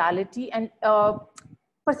is reality, and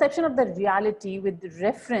perception of the reality with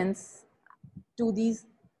reference to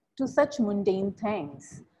such mundane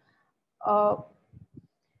things.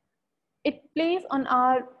 It plays on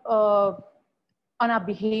our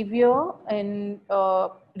behavior and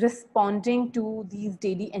responding to these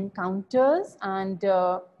daily encounters, and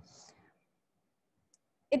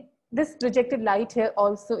this projected light here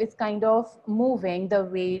also is kind of moving the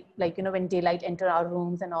way, like, you know, when daylight enter our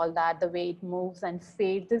rooms and all that, the way it moves and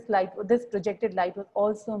fades. This projected light was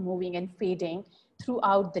also moving and fading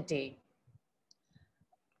throughout the day.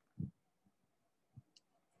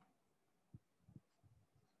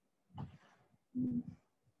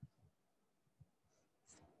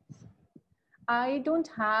 I don't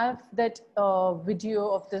have that video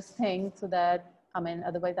of this thing, so that, I mean,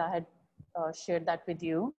 otherwise I had shared that with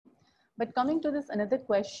you. But coming to this another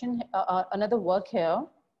question, another work here,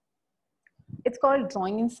 it's called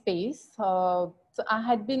drawing in space. So I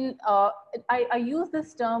had been, I used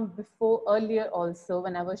this term before earlier also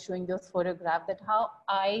when I was showing those photographs, that how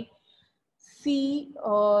I see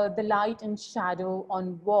the light and shadow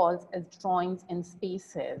on walls as drawings in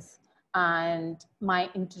spaces, and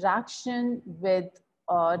my interaction with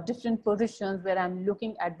different positions where I'm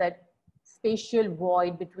looking at that spatial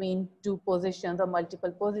void between two positions or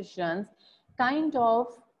multiple positions kind of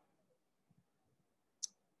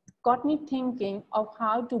got me thinking of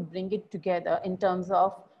how to bring it together in terms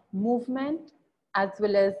of movement as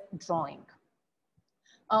well as drawing.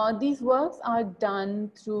 These works are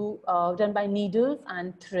done by needles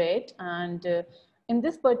and thread, and in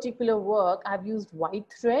this particular work, I've used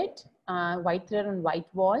white thread on white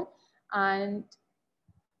wall, and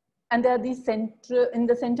there are these in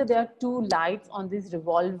the center, there are two lights on this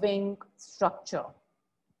revolving structure.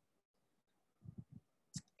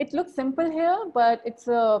 It looks simple here, but it's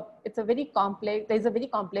a very complex, there's a very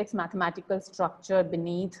complex mathematical structure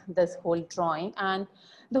beneath this whole drawing. And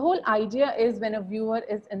the whole idea is when a viewer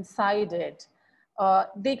is inside it,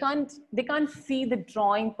 they can't see the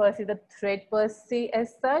drawing per se, the thread per se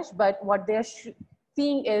as such, but what they're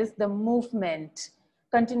seeing is the movement,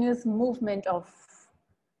 continuous movement of,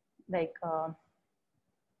 like,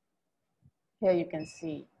 here you can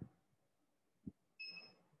see.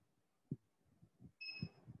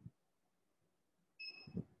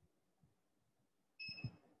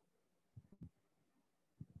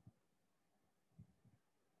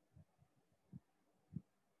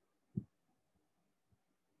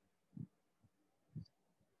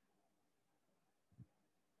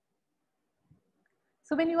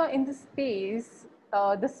 So when you are in the space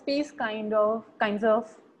kinds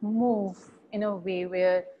of move in a way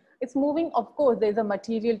where it's moving. Of course, there's a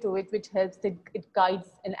material to it which helps it guides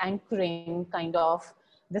and anchoring kind of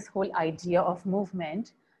this whole idea of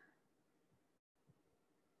movement.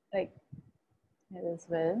 Like here as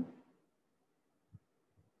well.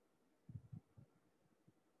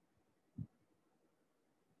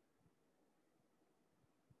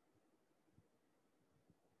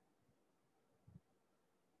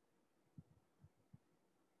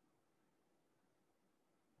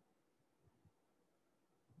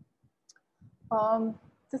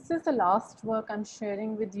 This is the last work I'm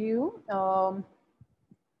sharing with you.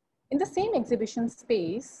 In the same exhibition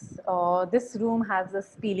space, this room has the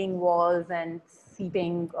peeling walls and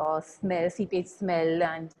seepage smell.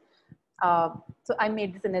 And so I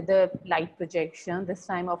made this another light projection, this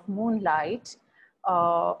time of moonlight,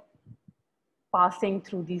 passing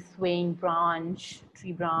through the swaying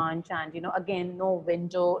tree branch, and again, no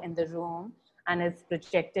window in the room, and it's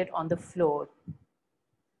projected on the floor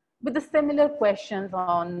with the similar questions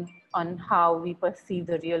on how we perceive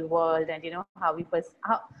the real world, and how we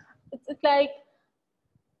it's like,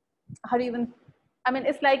 how do you even, I mean,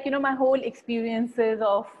 it's like, my whole experiences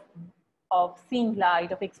of seeing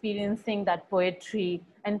light, of experiencing that poetry,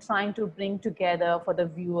 and trying to bring together for the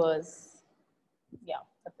viewers. Yeah,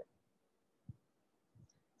 that's it.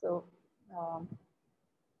 So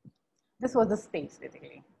this was the space,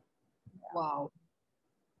 basically. Yeah. Wow.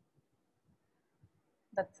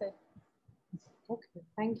 That's it. Okay,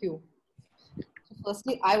 thank you. So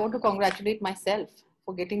firstly, I want to congratulate myself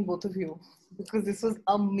for getting both of you, because this was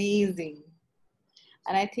amazing.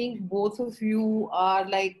 And I think both of you are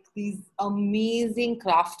like these amazing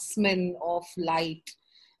craftsmen of light.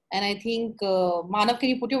 And I think, Manav, can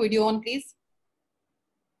you put your video on, please?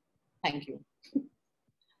 Thank you.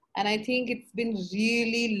 And I think it's been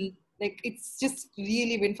really, like, it's just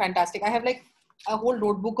really been fantastic. I have like a whole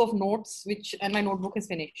notebook of notes, and my notebook is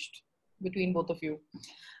finished between both of you.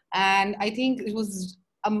 And I think it was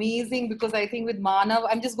amazing, because I think with Manav,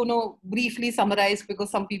 I'm just going to briefly summarize because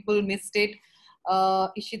some people missed it.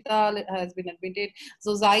 Ishita has been admitted.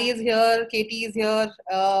 So Zai is here, Katie is here,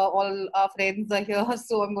 all our friends are here.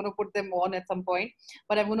 So I'm going to put them on at some point.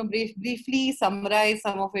 But I'm going to briefly summarize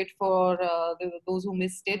some of it for those who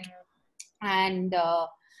missed it. And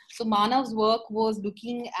so Manav's work was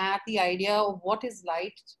looking at the idea of what is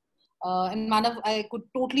light. And Manav, I could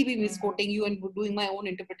totally be misquoting you and doing my own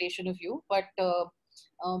interpretation of you. But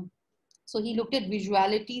so he looked at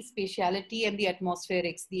visuality, spatiality, and the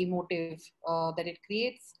atmospherics, the emotive that it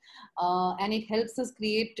creates. And it helps us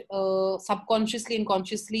create subconsciously and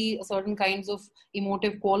consciously certain kinds of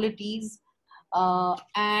emotive qualities.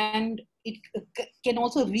 And it can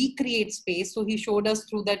also recreate space. So he showed us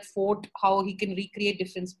through that fort how he can recreate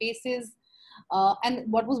different spaces. And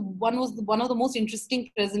one of the most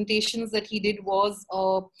interesting presentations that he did was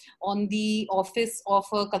on the office of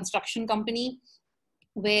a construction company,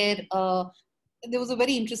 where there was a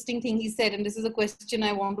very interesting thing he said, and this is a question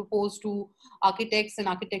I want to pose to architects and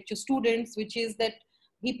architecture students, which is that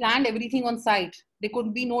he planned everything on site. There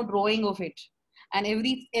could be no drawing of it. And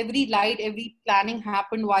every light, every planning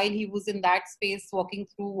happened while he was in that space walking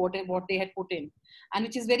through what they had put in. And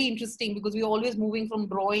which is very interesting, because we're always moving from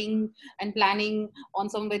drawing and planning on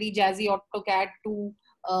some very jazzy AutoCAD to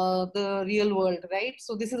the real world, right?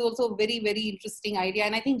 So this is also a very, very interesting idea.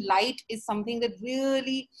 And I think light is something that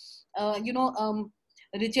really,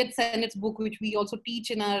 Richard Sennett's book, which we also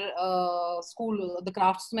teach in our school, The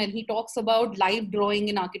Craftsman, he talks about live drawing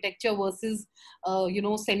in architecture versus,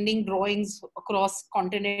 sending drawings across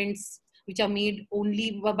continents, which are made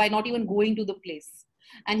only by not even going to the place.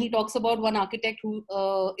 And he talks about one architect who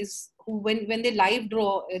when they live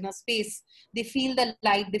draw in a space, they feel the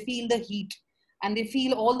light, they feel the heat, and they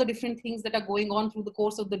feel all the different things that are going on through the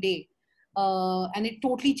course of the day. And it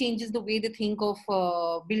totally changes the way they think of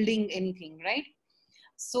building anything, right?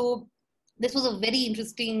 So this was a very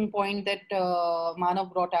interesting point that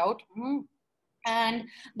Manav brought out. And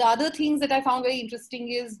the other things that I found very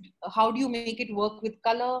interesting is how do you make it work with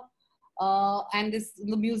color? And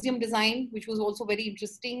the museum design, which was also very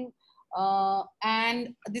interesting.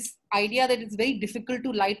 And this idea that it's very difficult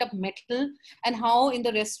to light up metal, and how in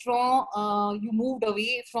the restaurant you moved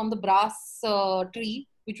away from the brass tree,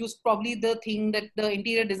 which was probably the thing that the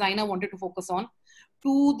interior designer wanted to focus on,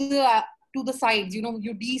 to the sides. You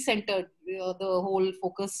decentered the whole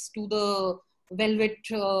focus to the velvet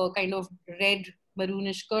kind of red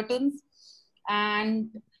maroonish curtains. And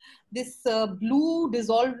this blue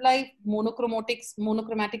dissolved light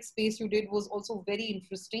monochromatic space you did was also very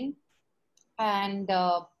interesting. And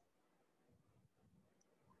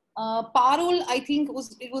Parul, I think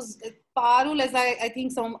it was Parul, as I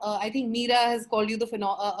think I think Meera has called you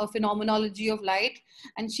a phenomenology of light,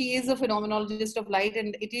 and she is a phenomenologist of light,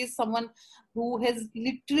 and it is someone who has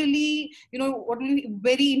literally, what will be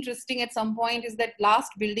very interesting at some point is that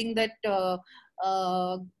last building that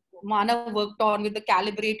Manav worked on with the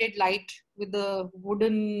calibrated light with the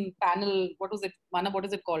wooden panel. What was it, Manav? What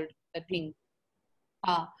is it called? That thing.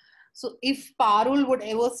 So if Parul would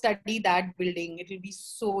ever study that building, it will be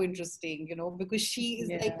so interesting, because she is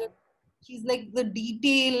like he's like the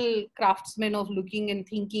detail craftsman of looking and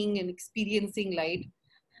thinking and experiencing light.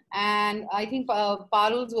 And I think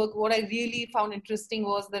Parul's work, what I really found interesting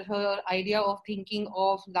was that her idea of thinking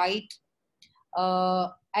of light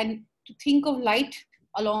and to think of light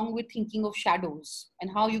along with thinking of shadows,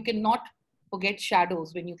 and how you cannot forget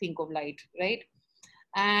shadows when you think of light, right?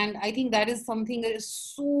 And I think that is something that is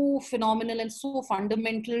so phenomenal and so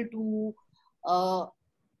fundamental to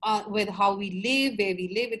with how we live, where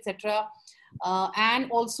we live, etc.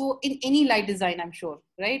 And also in any light design, I'm sure,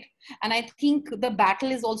 right? And I think the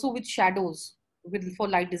battle is also with shadows for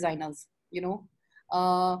light designers, you know.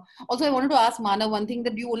 Also, I wanted to ask Manav one thing,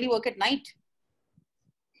 that do you only work at night?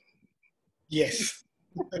 Yes.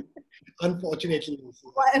 Unfortunately.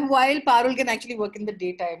 While Parul can actually work in the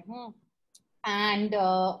daytime. And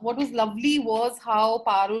what was lovely was how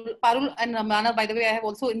Parul and Manav, by the way, I have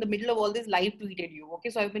also in the middle of all this live tweeted you. Okay,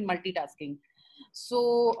 so I've been multitasking.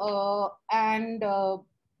 So and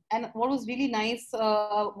what was really nice,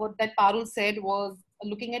 what that Parul said was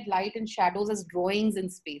looking at light and shadows as drawings in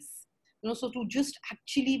space. You know, so to just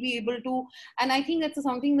actually be able to, and I think that's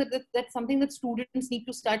something that's something that students need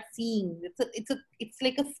to start seeing. It's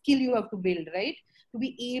like a skill you have to build, right? To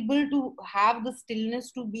be able to have the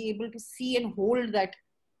stillness, to be able to see and hold that,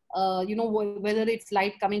 you know, whether it's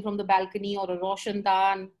light coming from the balcony or a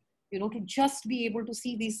roshandan, you know, to just be able to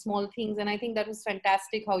see these small things. And I think that was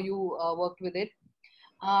fantastic how you worked with it.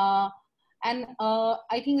 And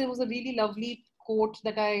I think there was a really lovely quote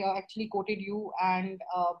that I actually quoted you, and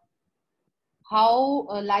how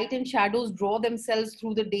light and shadows draw themselves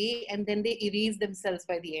through the day and then they erase themselves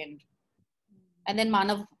by the end. And then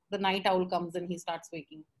Manav, the night owl, comes and he starts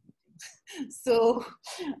waking. So,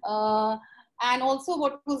 and also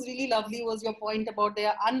what was really lovely was your point about they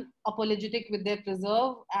are unapologetic with their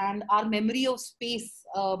preserve, and our memory of space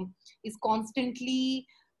is constantly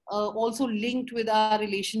also linked with our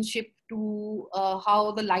relationship to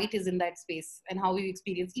how the light is in that space and how we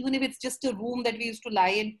experience, even if it's just a room that we used to lie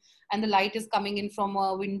in and the light is coming in from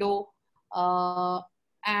a window,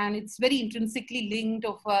 and it's very intrinsically linked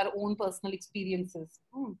of our own personal experiences.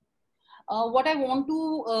 What I want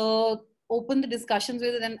to open the discussions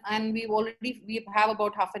with, and we have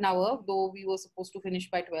about half an hour, though we were supposed to finish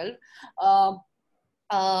by 12,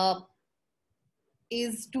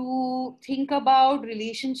 is to think about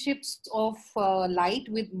relationships of light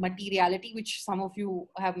with materiality, which some of you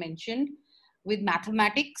have mentioned, with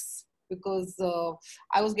mathematics, because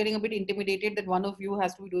I was getting a bit intimidated that one of you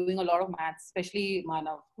has to be doing a lot of maths, especially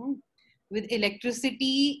Manav. With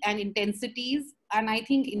electricity and intensities. And I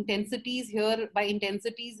think intensities here, by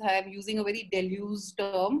intensities, I'm using a very deluged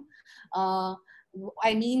term. I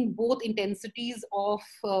mean both intensities of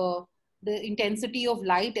the intensity of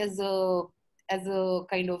light as a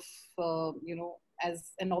kind of, you know,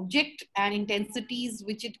 as an object, and intensities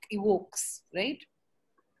which it evokes, right?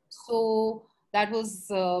 So that was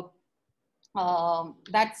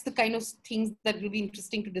that's the kind of things that will be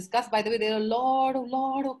interesting to discuss. By the way, there are a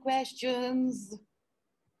lot of questions.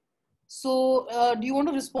 So do you want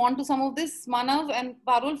to respond to some of this, Manav and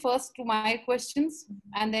Parul, first to my questions,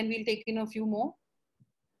 and then we'll take in a few more.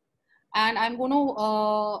 And I'm going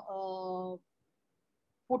to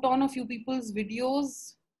put on a few people's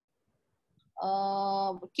videos.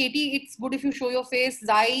 Katie, it's good if you show your face.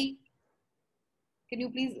 Zai, can you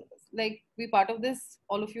please like be part of this?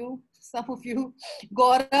 All of you, some of you.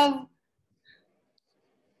 Gaurav.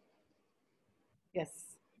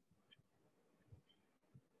 Yes.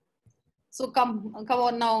 So come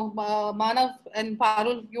on now, Manav and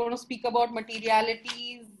Parul, you want to speak about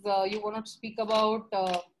materialities, you want to speak about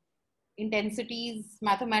intensities,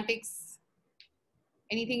 mathematics,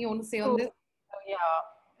 anything you want to say on this? Yeah.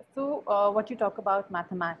 So what you talk about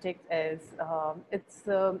mathematics is, it's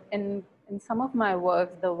in some of my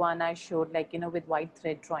works, the one I showed, like, you know, with white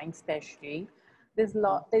thread drawing especially, there's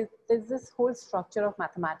this whole structure of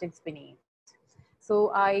mathematics beneath.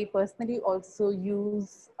 So I personally also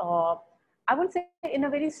use, I would say in a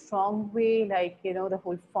very strong way, like, you know, the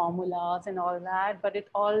whole formulas and all that, but it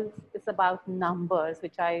all is about numbers,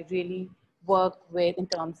 which I really work with in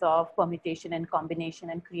terms of permutation and combination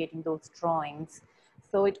and creating those drawings.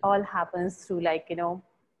 So it all happens through, like, you know,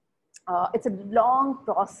 it's a long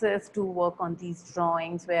process to work on these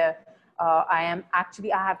drawings where I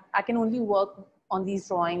can only work on these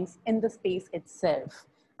drawings in the space itself.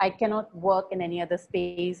 I cannot work in any other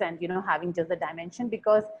space and, you know, having just the dimension,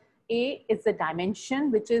 because it's the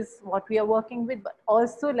dimension, which is what we are working with, but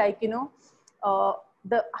also, like, you know,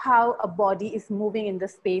 how a body is moving in the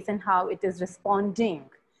space and how it is responding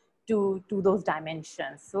to those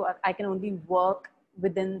dimensions. So I can only work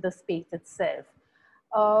within the space itself.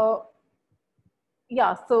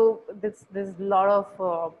 yeah, so there's a lot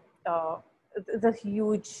of it's a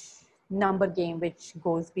huge number game which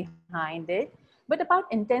goes behind it. But about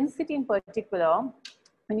intensity in particular,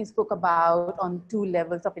 when you spoke about on two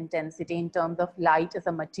levels of intensity in terms of light as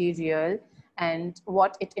a material and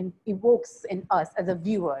what it evokes in us as a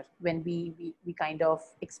viewer when we kind of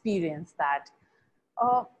experience that.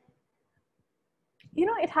 Uh, you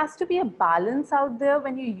know, it has to be a balance out there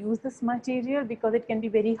when you use this material because it can be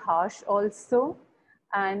very harsh also.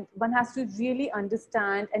 And one has to really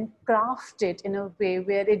understand and craft it in a way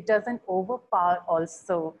where it doesn't overpower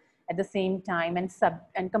also at the same time and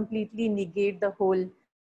completely negate the whole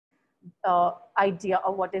idea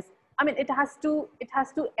of what is. I mean, it has to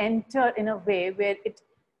enter in a way where it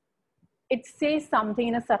says something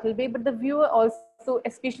in a subtle way, but the viewer also,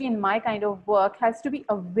 especially in my kind of work, has to be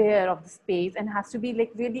aware of the space and has to be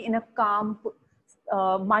like really in a calm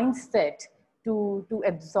mindset to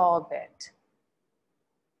absorb it.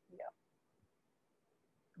 Yeah.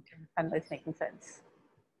 Okay. And it's making sense.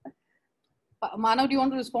 Manav, do you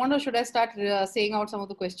want to respond or should I start saying out some of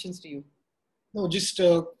the questions to you? No, just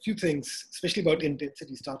a few things, especially about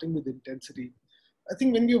intensity, starting with intensity. I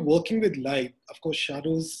think when we're working with light, of course,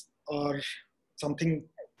 shadows are something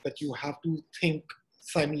that you have to think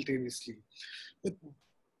simultaneously. But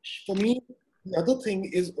for me, the other thing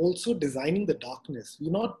is also designing the darkness.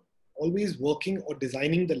 We're not always working or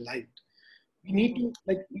designing the light. We need to,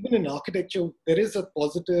 like, even in architecture, there is a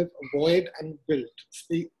positive, a void, and built.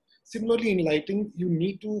 Similarly, in lighting, you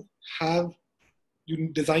need to have, you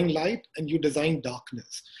design light and you design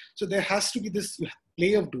darkness. So there has to be this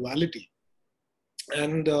play of duality.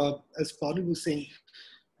 And as Parul was saying,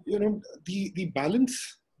 you know, the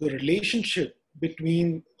balance, the relationship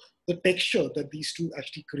between the texture that these two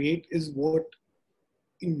actually create is what,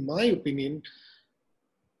 in my opinion,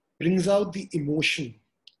 brings out the emotion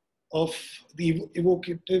of the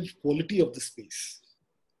evocative quality of the space.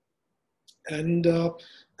 And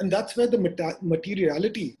that's where the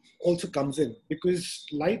materiality also comes in, because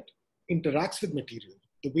light interacts with material.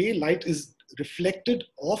 The way light is reflected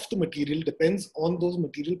off the material depends on those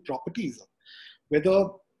material properties. Whether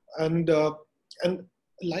and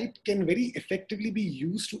light can very effectively be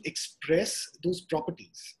used to express those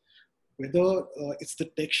properties. Whether it's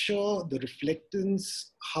the texture, the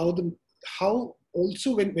reflectance, how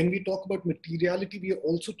also when we talk about materiality, we are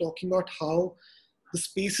also talking about how the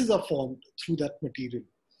spaces are formed through that material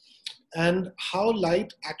and how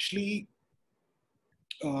light actually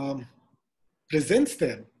presents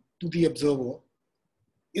them to the observer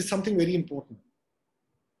is something very important.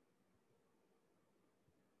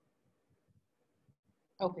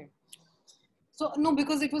 Okay. So, no,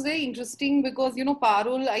 because it was very interesting because, you know,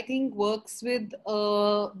 Parul, I think, works with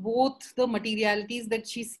both the materialities that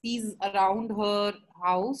she sees around her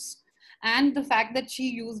house and the fact that she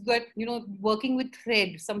used that, you know, working with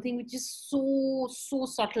thread, something which is so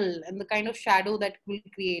subtle and the kind of shadow that will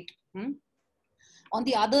create. On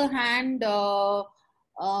the other hand,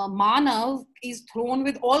 Manav is thrown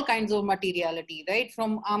with all kinds of materiality, right?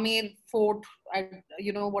 From Amer fort,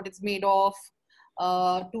 you know, what it's made of,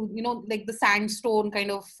 to, you know, like the sandstone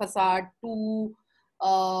kind of facade, to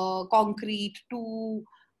concrete, to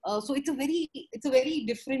so it's a very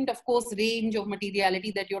different, of course, range of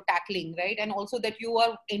materiality that you're tackling, right? And also that you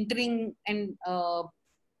are entering and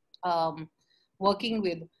working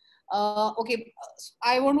with. Okay,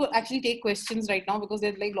 I want to actually take questions right now because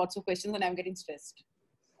there's like lots of questions and I'm getting stressed.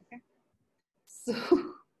 Okay, so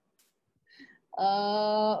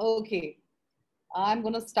okay, I'm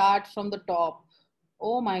gonna start from the top.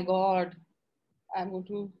 Oh my God, I'm going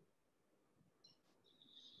to.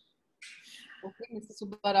 Okay, Mr.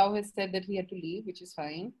 Subbarao has said that he had to leave, which is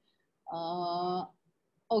fine.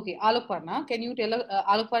 Okay, Aloparna, can you tell us,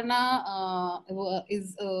 Aloparna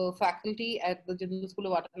is a faculty at the General School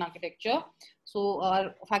of Art and Architecture. So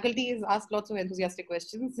our faculty has asked lots of enthusiastic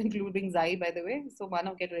questions, including Zai, by the way. So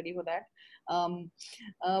Manav, get ready for that.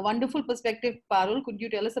 Wonderful perspective, Parul. Could you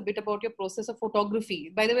tell us a bit about your process of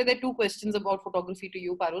photography? By the way, there are two questions about photography to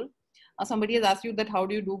you, Parul. Somebody has asked you that how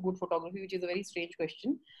do you do good photography, which is a very strange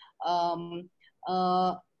question.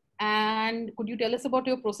 And could you tell us about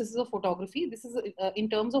your processes of photography? This is in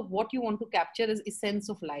terms of what you want to capture as essence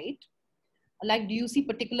of light. Like, do you see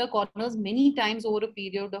particular corners many times over a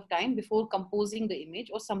period of time before composing the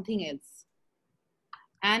image or something else?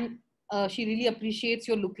 And she really appreciates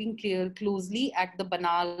your looking closely at the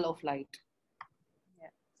banal of light.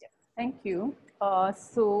 Yeah. Yeah. Thank you.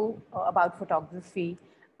 About photography,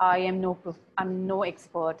 I'm no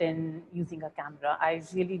expert in using a camera. I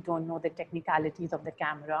really don't know the technicalities of the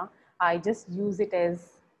camera. I just use it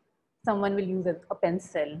as someone will use a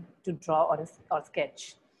pencil to draw or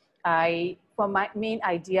sketch. For my main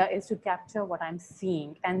idea is to capture what I'm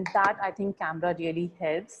seeing, and that I think camera really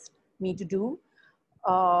helps me to do.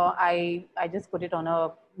 I just put it on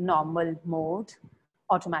a normal mode,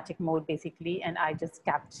 automatic mode basically, and I just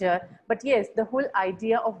capture. But yes, the whole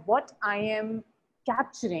idea of what I am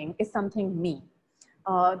capturing is something me.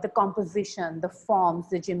 The composition, the forms,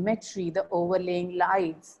 the geometry, the overlaying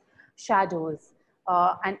lights, shadows,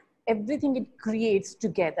 and everything it creates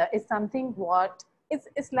together is something what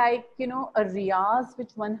it's like, you know, a riyaz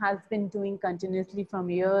which one has been doing continuously from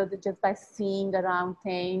years just by seeing around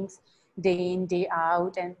things day in, day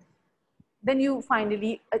out. And then you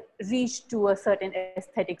finally reach to a certain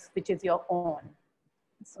aesthetics which is your own.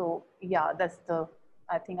 So yeah,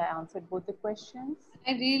 I think I answered both the questions.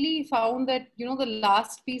 I really found that, you know, the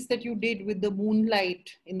last piece that you did with the moonlight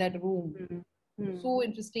in that room, so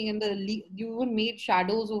interesting. And you even made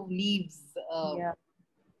shadows of leaves. Yeah.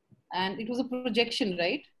 And it was a projection,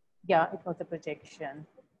 right? Yeah, it was a projection.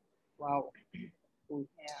 Wow. Cool.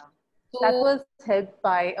 Yeah. So, that was helped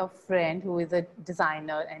by a friend who is a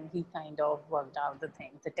designer, and he kind of worked out the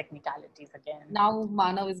things, the technicalities again. Now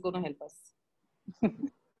Manav is going to help us.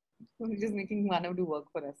 We're just making Manav do work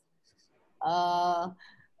for us.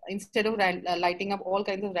 Instead of lighting up all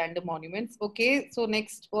kinds of random monuments. Okay, so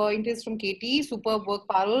next point is from Katie. Superb work,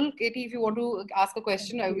 Parul. Katie, if you want to ask a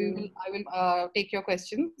question, I will take your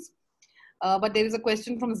questions. But there is a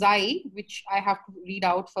question from Zai, which I have to read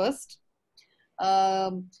out first.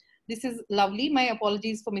 This is lovely. My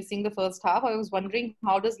apologies for missing the first half. I was wondering,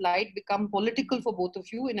 how does light become political for both of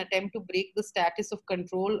you in attempt to break the status of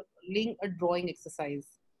controlling a drawing exercise?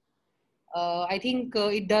 I think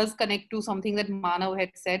it does connect to something that Manav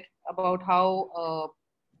had said about how,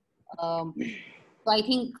 so I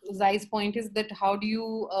think Zai's point is that how do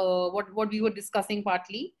you, what we were discussing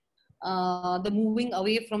partly, the moving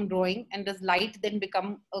away from drawing, and does light then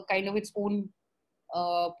become a kind of its own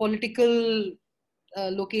political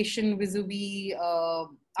location vis-a-vis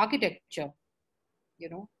architecture, you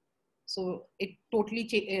know? So it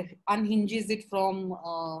totally unhinges it from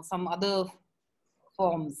some other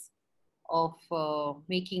forms of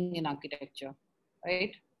making in architecture,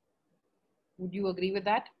 right? Would you agree with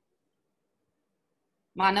that?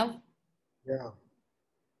 Manav? Yeah,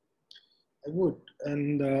 I would.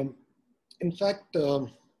 And in fact,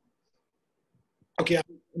 okay,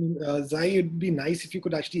 Zai, it'd be nice if you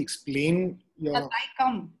could actually explain your... Zai,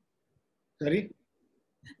 come. Sorry?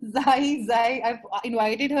 Zai, I've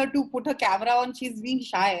invited her to put her camera on. She's being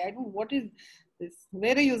shy. I don't know, what is this?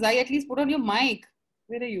 Where are you, Zai? At least put on your mic.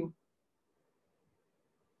 Where are you?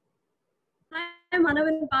 Hi, Manav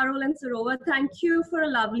and Parul and Sarovar. Thank you for a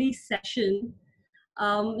lovely session.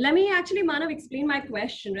 Let me actually, Manav, explain my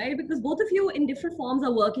question, right? Because both of you in different forms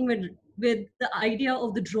are working with the idea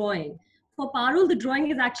of the drawing. For Parul, the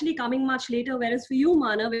drawing is actually coming much later, whereas for you,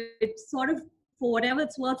 Manav, it's sort of, for whatever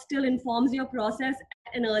it's worth, still informs your process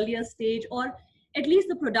at an earlier stage, or at least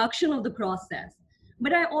the production of the process.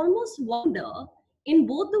 But I almost wonder, in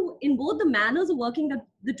both the manners of working that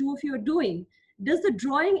the two of you are doing, does the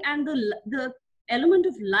drawing and the element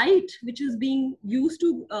of light which is being used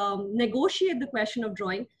to negotiate the question of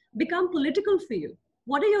drawing become political for you?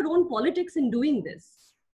 What are your own politics in doing this?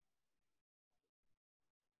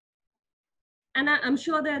 And I'm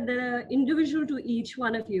sure that they're individual to each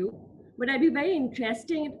one of you, but I'd be very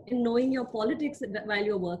interested in knowing your politics while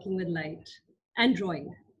you're working with light and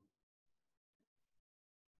drawing.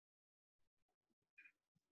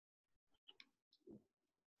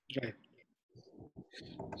 Right.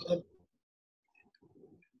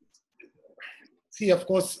 See, of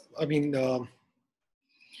course, I mean,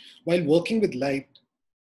 while working with light,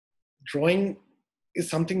 drawing is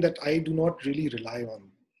something that I do not really rely on,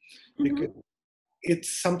 because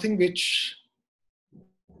it's something which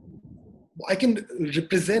I can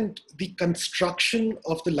represent the construction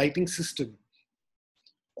of the lighting system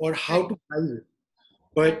or how to guide it.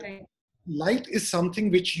 But light is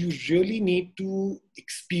something which you really need to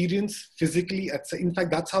experience physically. In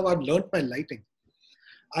fact, that's how I've learned my lighting.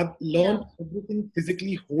 I've learned everything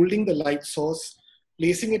physically, holding the light source,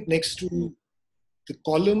 placing it next to the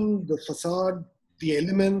column, the facade, the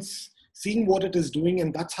elements, seeing what it is doing.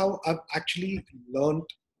 And that's how I've actually learned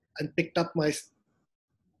and picked up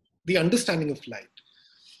the understanding of light.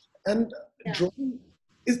 And drawing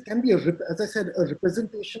can be, as I said, a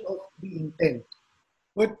representation of the intent.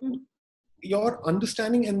 But your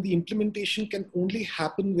understanding and the implementation can only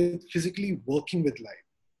happen with physically working with light.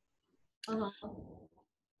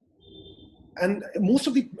 And most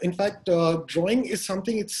of in fact, drawing is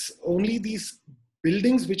something, it's only these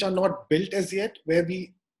buildings which are not built as yet, where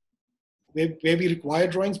we where we require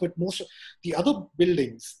drawings, but most of the other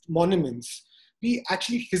buildings, monuments, we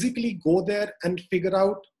actually physically go there and figure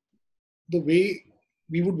out the way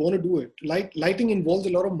we would want to do it. Lighting involves a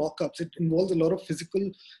lot of mock-ups. It involves a lot of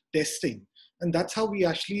physical testing. And that's how we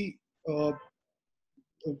actually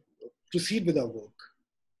proceed with our work.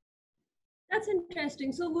 That's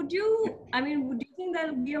interesting. So would you think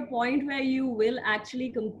there'll be a point where you will actually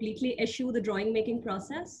completely eschew the drawing making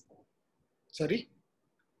process? Sorry?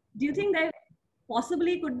 Do you think there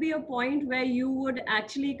possibly could be a point where you would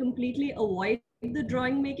actually completely avoid the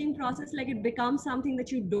drawing making process, like it becomes something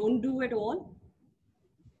that you don't do at all?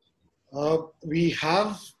 We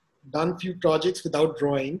have done few projects without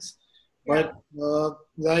drawings, but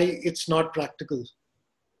it's not practical.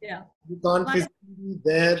 Yeah. You can't physically be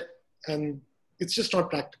there, and it's just not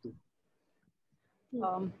practical.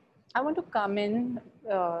 I want to come in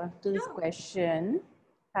to this question.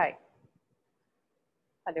 Hi.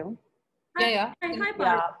 Hello. Yeah. Hi, Parul.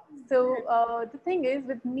 Yeah. So the thing is,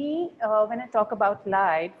 with me, when I talk about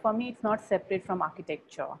light, for me, it's not separate from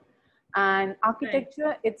architecture. And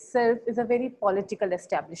architecture itself is a very political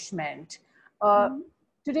establishment.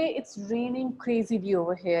 Today, it's raining crazily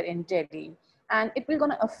over here in Delhi, and it will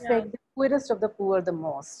going to affect the poorest of the poor the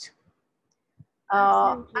most.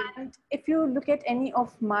 And if you look at any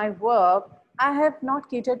of my work, I have not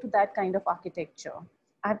catered to that kind of architecture.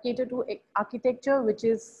 I have catered to architecture which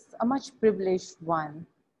is a much privileged one.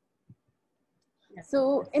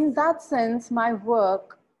 So in that sense, my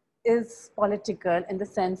work is political in the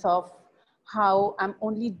sense of how I'm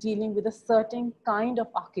only dealing with a certain kind of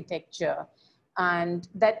architecture, and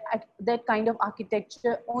that kind of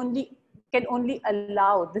architecture can only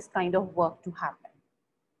allow this kind of work to happen.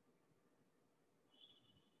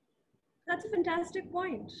 That's a fantastic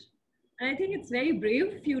point. And I think it's very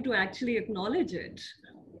brave of you to actually acknowledge it.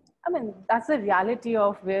 I mean, that's the reality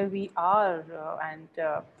of where we are and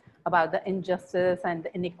about the injustice and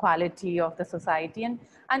the inequality of the society.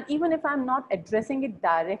 And even if I'm not addressing it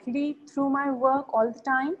directly through my work all the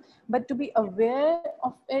time, but to be aware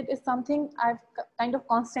of it is something I've kind of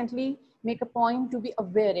constantly make a point to be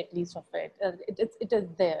aware at least of it. It is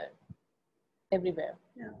there everywhere.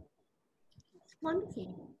 Yeah.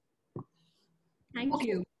 Wonderful. Thank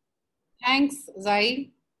you. Thanks,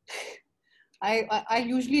 Zai. I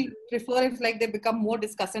usually prefer if like they become more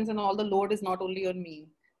discussants and all the load is not only on me.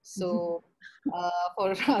 So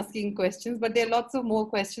for asking questions, but there are lots of more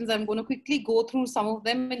questions. I'm going to quickly go through some of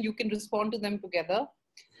them and you can respond to them together.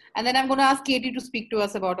 And then I'm going to ask Katie to speak to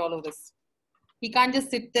us about all of this. He can't just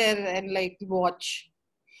sit there and like watch.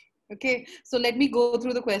 Okay, so let me go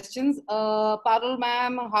through the questions. Parul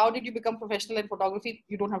ma'am, how did you become professional in photography?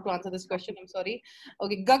 You don't have to answer this question, I'm sorry.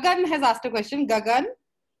 Okay, Gagan has asked a question. Gagan.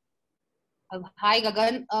 Hi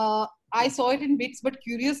Gagan. I saw it in bits, but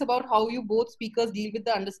curious about how you both speakers deal with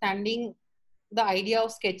the understanding, the idea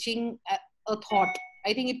of sketching a thought.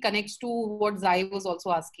 I think it connects to what Zai was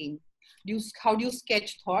also asking. How do you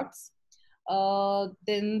sketch thoughts?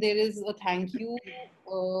 Then there is a thank you.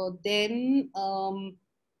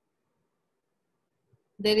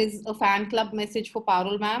 There is a fan club message for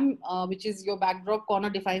Parul ma'am, which is your backdrop corner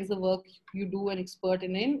defines the work you do and expert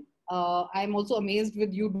in. I'm also amazed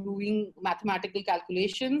with you doing mathematical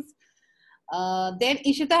calculations. Then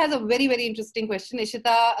Ishita has a very, very interesting question.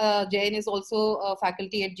 Ishita Jain is also a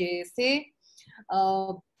faculty at JSA.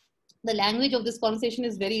 The language of this conversation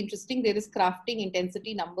is very interesting. There is crafting,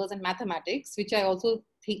 intensity, numbers, and mathematics, which I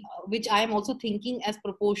am also thinking as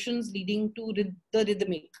proportions leading to the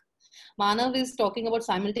rhythmic. Manav is talking about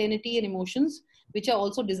simultaneity and emotions, which are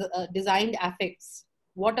also designed affects.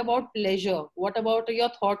 What about pleasure? What about your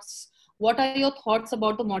thoughts? What are your thoughts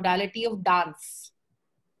about the modality of dance?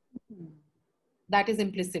 That is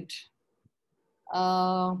implicit.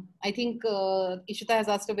 I think Ishita has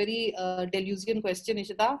asked a very delusive question.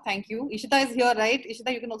 Ishita, thank you. Ishita is here, right?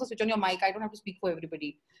 Ishita, you can also switch on your mic. I don't have to speak for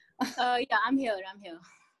everybody. Yeah, I'm here.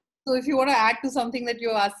 So if you want to add to something that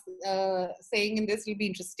you're saying in this, will be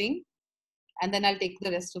interesting. And then I'll take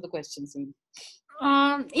the rest of the questions.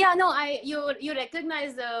 Yeah, no, you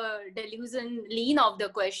recognize the delusion lean of the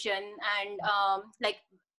question, and like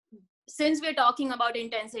since we're talking about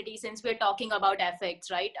intensity, since we're talking about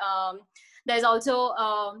affects, right? There's also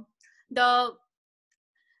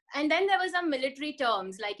and then there were some military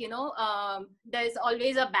terms like, there's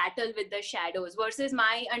always a battle with the shadows, versus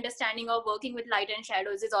my understanding of working with light and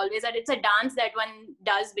shadows is always that it's a dance that one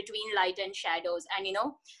does between light and shadows. And,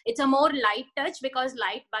 it's a more light touch because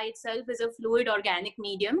light by itself is a fluid organic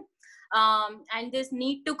medium. And this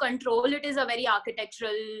need to control it is a very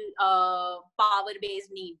architectural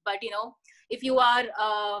power-based need. But, if you are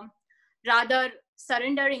rather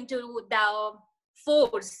surrendering to the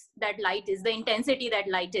force that light is, the intensity that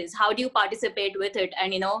light is. How do you participate with it?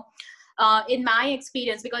 And in my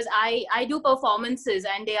experience, because I do performances,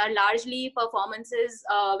 and they are largely performances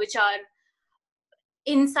which are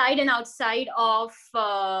inside and outside of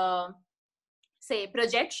say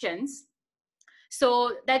projections.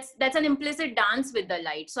 So that's an implicit dance with the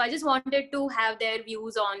light. So I just wanted to have their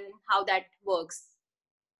views on how that works.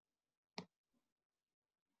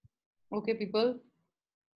 Okay, people.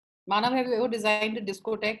 Manav, have you ever designed a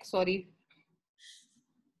discotheque? Sorry.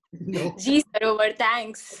 No. Gee, Sarovar,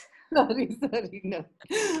 thanks. Sorry, no.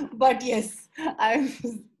 But yes, I'm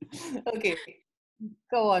okay.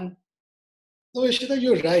 Go on. So, Ishita,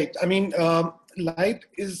 you're right. I mean, light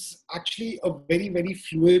is actually a very, very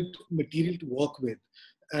fluid material to work with.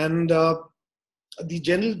 And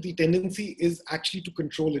the tendency is actually to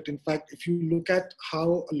control it. In fact, if you look at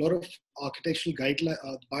how a lot of architectural guidelines,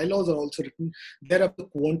 bylaws are also written, there are the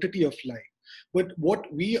quantity of light. But what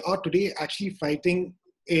we are today actually fighting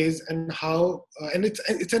is, and how, and it's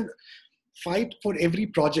a fight for every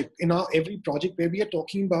project. In our every project where we are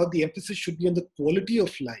talking about, the emphasis should be on the quality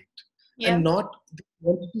of light and not the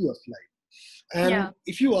quantity of light. And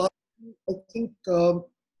if you ask me, I think,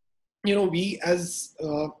 we as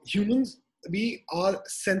humans, we are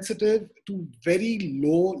sensitive to very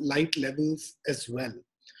low light levels as well.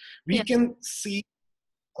 We can see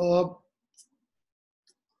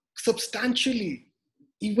substantially,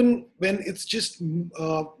 even when it's just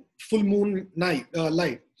full moon night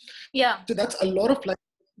light. So that's a lot of light.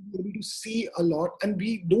 We're able to see a lot, and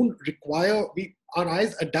we don't require, our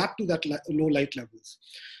eyes adapt to that low light levels.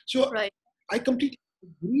 So I completely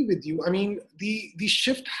agree with you. I mean, the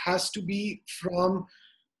shift has to be from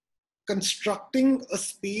constructing a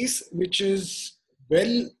space which is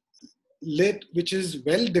well lit, which is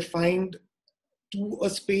well defined, to a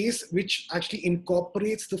space which actually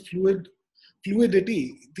incorporates the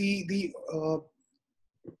fluidity,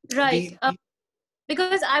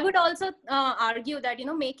 because I would also argue that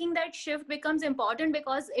making that shift becomes important,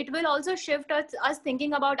 because it will also shift us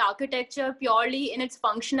thinking about architecture purely in its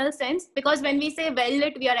functional sense. Because when we say well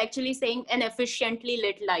lit, we are actually saying an efficiently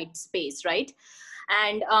lit light space, right?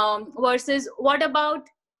 And versus, what about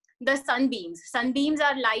the sunbeams? Sunbeams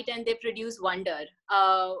are light and they produce wonder.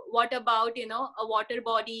 What about a water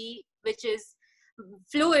body which is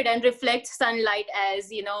fluid and reflects sunlight as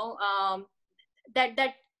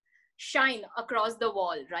that shine across the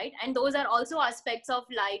wall, right? And those are also aspects of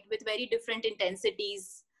light with very different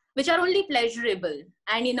intensities, which are only pleasurable.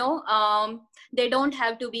 And they don't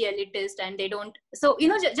have to be elitist, and they don't, so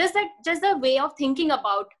just the way of thinking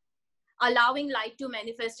about allowing light to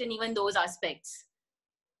manifest in even those aspects.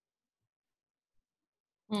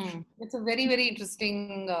 It's a very, very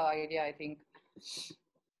interesting idea, I think.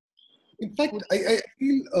 In fact, I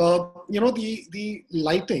feel, the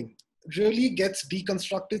lighting really gets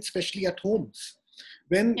deconstructed, especially at homes.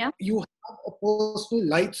 When you have a personal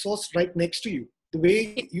light source right next to you, the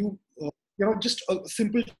way just a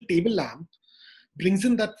simple table lamp brings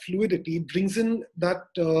in that fluidity, brings in that,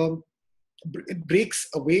 it breaks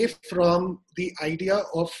away from the idea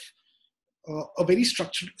of a very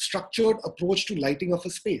structured approach to lighting of a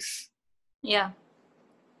space.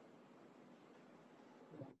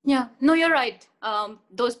 No, you're right.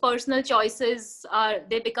 Those personal choices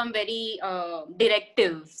they become very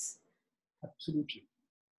directives. Absolutely.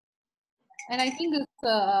 And I think this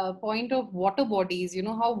point of water bodies,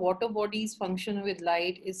 how water bodies function with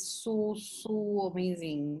light is so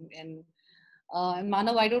amazing. And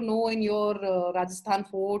Manav, I don't know, in your Rajasthan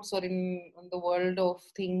forts or in the world of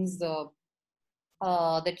things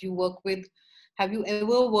that you work with, have you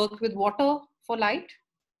ever worked with water for light?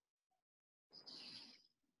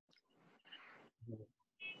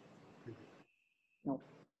 No.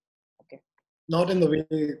 Okay. Not in the way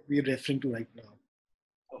we're referring to right now.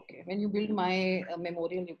 Okay. When you build my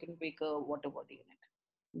memorial, you can make a water body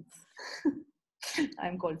in it.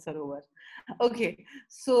 I'm called Sarovar. Okay.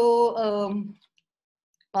 So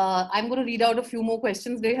I'm going to read out a few more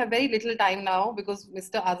questions. We have very little time now because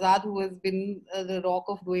Mr. Azad, who has been the rock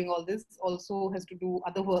of doing all this, also has to do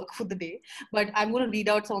other work for the day. But I'm going to read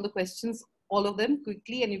out some of the questions, all of them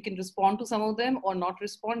quickly, and you can respond to some of them or not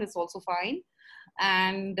respond. It's also fine.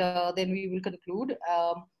 And then we will conclude.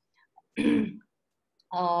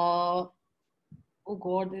 Oh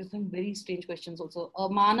God, there's some very strange questions also.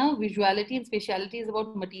 Mana, visuality and spatiality is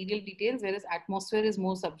about material details, whereas atmosphere is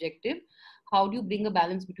more subjective. How do you bring a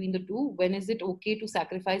balance between the two? When is it okay to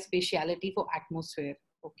sacrifice spatiality for atmosphere?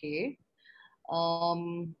 Okay.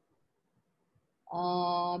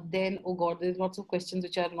 Then, oh God, there's lots of questions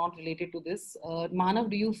which are not related to this. Manav,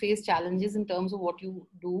 do you face challenges in terms of what you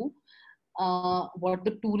do? What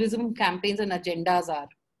the tourism campaigns and agendas are?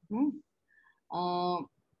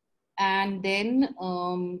 And then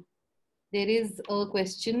there is a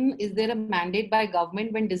question, is there a mandate by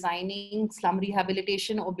government when designing slum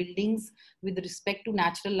rehabilitation or buildings with respect to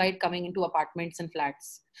natural light coming into apartments and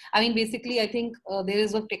flats? I mean, basically, I think there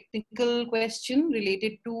is a technical question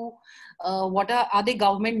related to what are there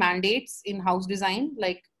government mandates in house design?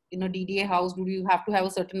 Like in a DDA house, do you have to have a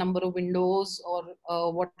certain number of windows, or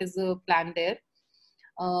what is the plan there?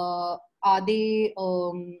 Are they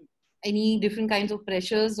any different kinds of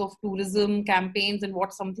pressures of tourism campaigns and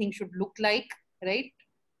what something should look like, right?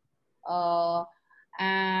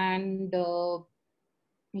 And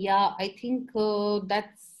yeah, I think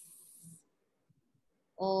that's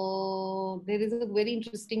there is a very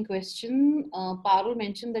interesting question. Parul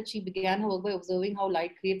mentioned that she began her work by observing how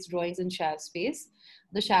light creates drawings in space.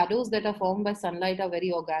 The shadows that are formed by sunlight are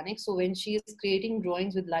very organic. So when she is creating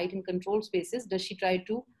drawings with light in controlled spaces, does she try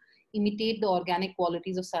to imitate the organic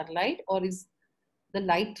qualities of sunlight, or is the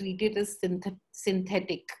light treated as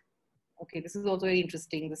synthetic? Okay, this is also very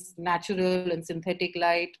interesting, this natural and synthetic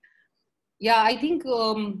light. Yeah, I think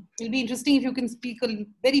it'll be interesting if you can speak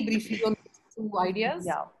very briefly on two ideas.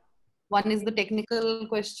 Yeah. One is the technical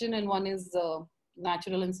question and one is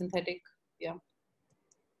natural and synthetic. Yeah.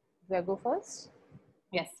 Do I go first?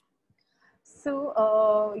 Yes. So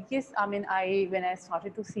yes, I mean, when I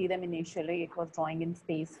started to see them initially, it was drawing in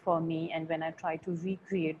space for me. And when I tried to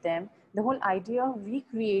recreate them, the whole idea of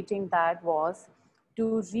recreating that was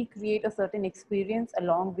to recreate a certain experience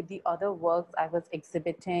along with the other works I was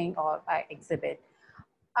exhibiting or I exhibit.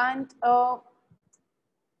 And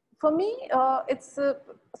for me, it's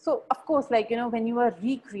so of course, like, you know, when you are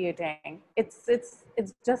recreating, it's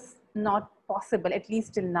just not possible, at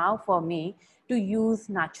least till now for me, to use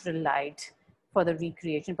natural light for the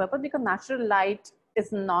recreation purpose, because natural light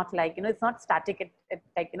is not like, you know, it's not static. It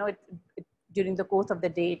like, you know, it during the course of the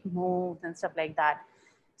day it moves and stuff like that.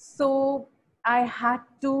 So I had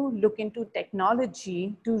to look into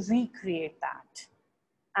technology to recreate that.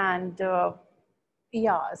 And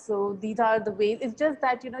yeah, so these are the ways. It's just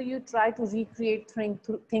that, you know, you try to recreate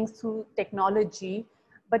things through technology,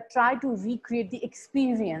 but try to recreate the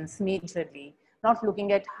experience majorly, not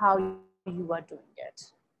looking at how you are doing it.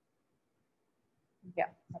 Yeah,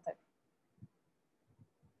 that's it.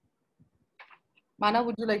 Mana,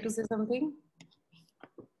 would you like to say something?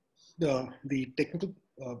 The technical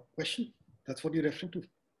question, that's what you're referring to?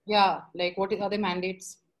 Yeah, like what are the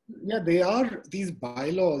mandates? Yeah, they are these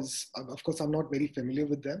bylaws. Of course, I'm not very familiar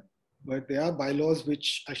with them, but they are bylaws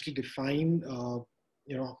which actually define,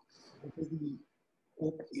 you know, what is the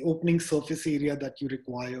opening surface area that you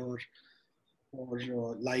require for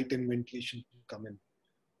light and ventilation to come in.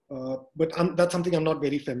 But that's something I'm not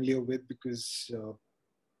very familiar with, because,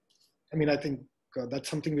 I mean, I think that's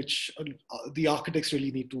something which the architects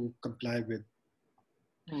really need to comply with.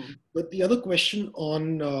 But the other question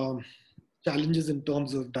on challenges in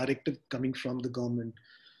terms of directive coming from the government,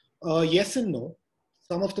 yes and no.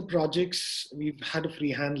 Some of the projects we've had a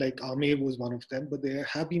free hand, like Amir was one of them, but there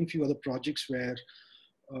have been a few other projects where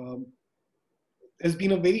there's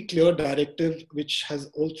been a very clear directive which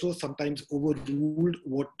has also sometimes overruled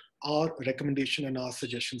what our recommendation and our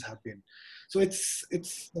suggestions have been. So it's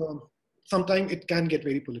sometimes it can get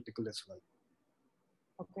very political as well.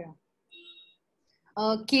 Okay.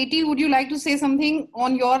 Katie, would you like to say something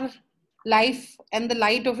on your life and the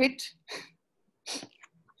light of it?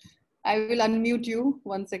 I will unmute you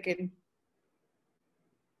 1 second.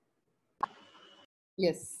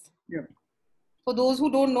 Yes. Yeah. For those who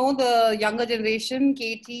don't know, the younger generation,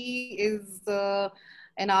 Katie is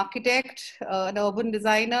an architect, an urban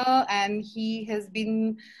designer, and he's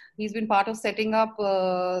been part of setting up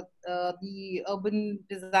the urban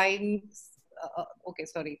design.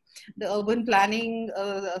 The urban planning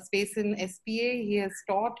space in SPA. He has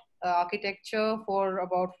taught architecture for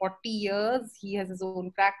about 40 years. He has his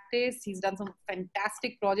own practice. He's done some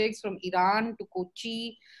fantastic projects from Iran to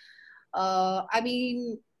Kochi. I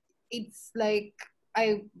mean, it's like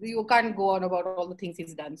you can't go on about all the things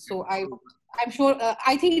he's done. So I'm sure,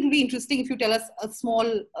 I think it will be interesting if you tell us a small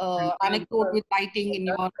anecdote with lighting in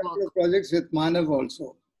your work. Projects with Manav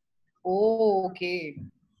also. Oh, okay.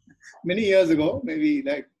 Many years ago, maybe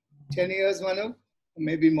like 10 years, Manav,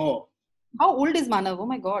 maybe more. How old is Manav? Oh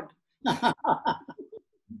my God.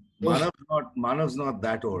 Manav's not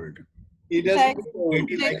that old. He doesn't.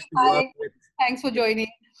 Katie likes to work with. Thanks for joining.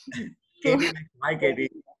 Katie, hi Katie.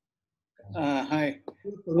 Hi.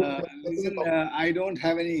 Listen, I don't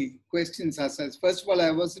have any questions as such. First of all,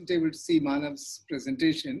 I wasn't able to see Manav's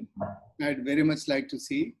presentation. I'd very much like to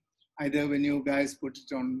see, either when you guys put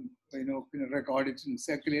it on, record it and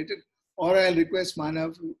circulate it, or I'll request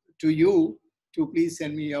Manav to you to please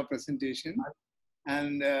send me your presentation.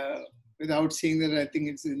 And without seeing that, I think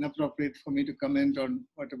it's inappropriate for me to comment on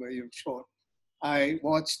whatever you've shown. I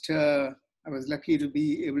watched, I was lucky to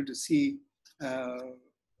be able to see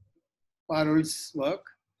Parul's work.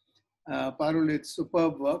 Parul, it's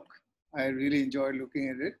superb work. I really enjoy looking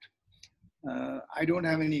at it. I don't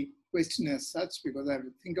have any question as such because I have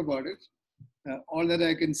to think about it. All that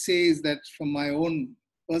I can say is that from my own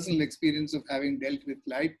personal experience of having dealt with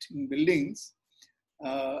light in buildings,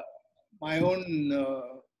 my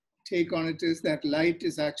own take on it is that light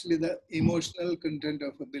is actually the emotional content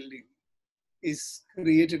of a building, is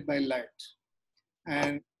created by light.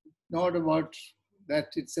 And not about that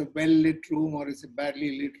it's a well-lit room or it's a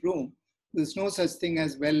badly lit room. There's no such thing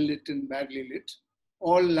as well-lit and badly lit.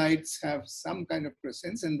 All lights have some kind of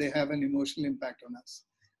presence and they have an emotional impact on us.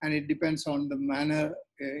 And it depends on the manner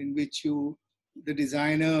in which the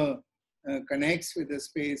designer connects with the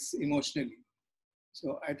space emotionally.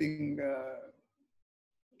 So I think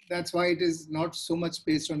that's why it is not so much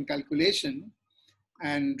based on calculation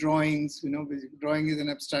and drawings. Drawing is an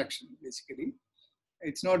abstraction, basically.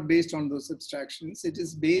 It's not based on those abstractions. It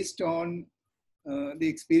is based on the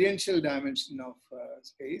experiential dimension of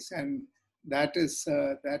space, and that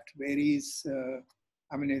varies.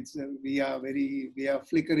 We are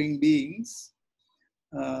flickering beings.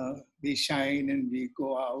 We shine and we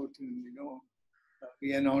go out, and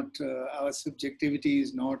we are not. Our subjectivity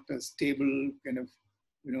is not a stable kind of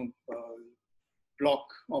block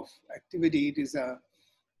of activity.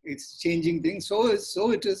 It's changing things. So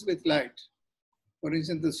it is with light. For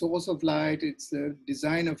instance, the source of light, it's the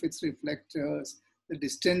design of its reflectors, the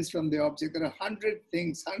distance from the object. There are 100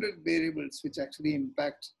 things, 100 variables which actually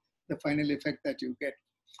impact the final effect that you get.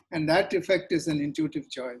 And that effect is an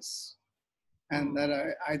intuitive choice. And that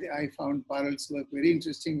I found Parul's work very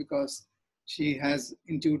interesting because she has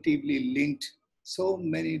intuitively linked so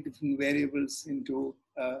many different variables into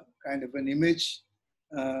kind of an image,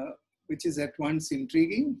 which is at once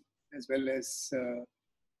intriguing as well as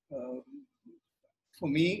for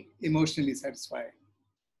me, emotionally satisfying.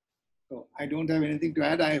 So I don't have anything to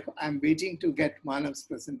add. I'm waiting to get Manav's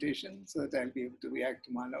presentation so that I'll be able to react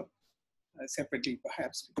to Manav separately,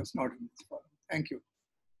 perhaps, because not in this forum. Thank you.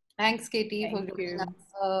 Thanks, Katie, for joining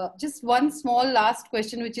us. Just one small last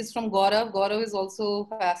question, which is from Gaurav. Gaurav is also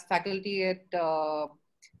faculty at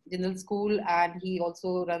General School, and he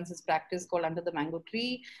also runs his practice called Under the Mango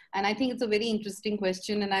Tree. And I think it's a very interesting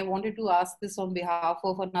question, and I wanted to ask this on behalf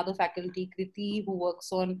of another faculty, Kriti, who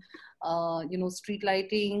works on street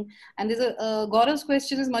lighting. And there's Gaurav's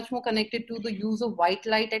question is much more connected to the use of white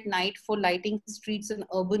light at night for lighting streets and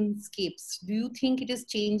urban scapes. Do you think it is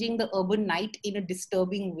changing the urban night in a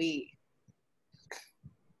disturbing way?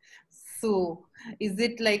 So is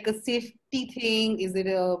it like a safety thing? Is it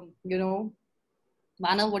a,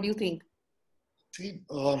 Manav, what do you think? See,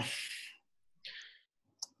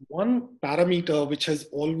 one parameter which has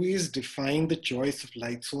always defined the choice of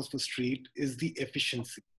light source for street is the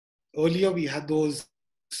efficiency. Earlier, we had those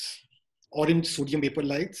orange sodium vapor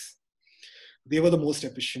lights. They were the most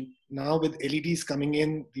efficient. Now with LEDs coming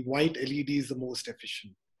in, the white LED is the most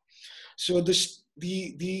efficient. So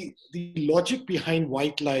the logic behind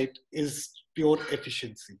white light is pure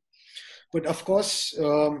efficiency. But of course,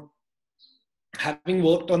 having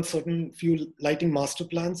worked on certain few lighting master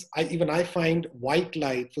plans, I find white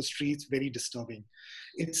light for streets very disturbing.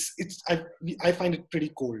 I find it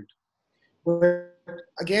pretty cold. But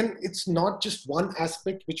again, it's not just one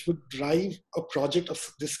aspect which would drive a project of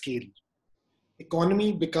this scale.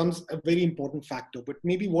 Economy becomes a very important factor, but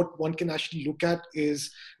maybe what one can actually look at is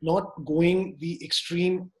not going the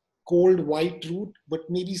extreme cold white route, but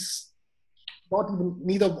maybe not even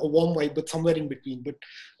neither a warm white, but somewhere in between. But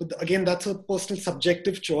again, that's a personal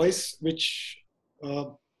subjective choice, which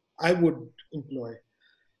I would employ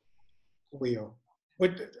over here.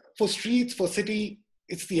 But for streets, for city,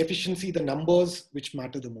 it's the efficiency, the numbers, which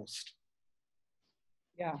matter the most.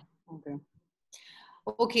 Yeah, okay.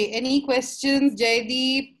 Okay, any questions,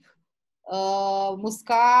 Jaideep,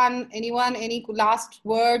 Muskan, anyone, any last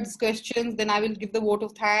words, questions? Then I will give the vote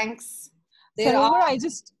of thanks.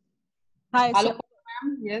 Hi, hello,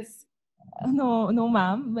 ma'am. Yes. No,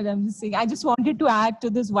 ma'am, but I'm just saying, I just wanted to add to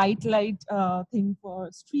this white light thing for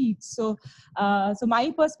streets. So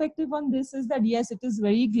my perspective on this is that, yes, it is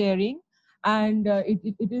very glaring. and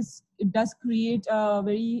it does create a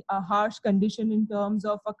very harsh condition in terms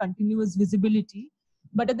of a continuous visibility.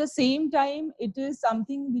 But at the same time, it is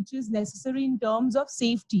something which is necessary in terms of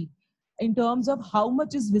safety, in terms of how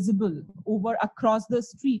much is visible over across the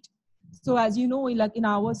street. So as you know, like in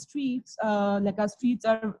our streets, like our streets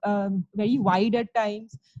are very wide at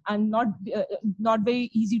times and not very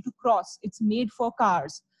easy to cross. It's made for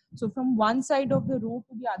cars. So from one side of the road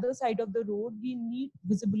to the other side of the road, we need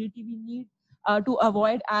visibility. We need to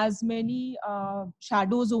avoid as many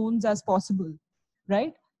shadow zones as possible,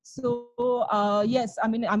 right? So yes, I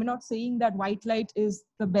mean, I'm not saying that white light is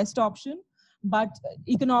the best option, but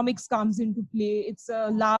economics comes into play. It's a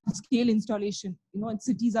large scale installation, you know, in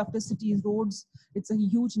cities after cities, roads. It's a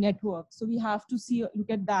huge network, so we have to look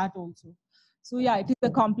at that also. So yeah, it's a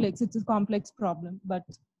complex problem, but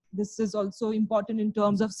this is also important in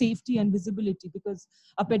terms of safety and visibility, because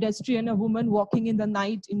a pedestrian, a woman walking in the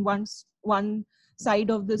night in one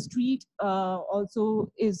side of the street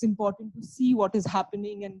also is important to see what is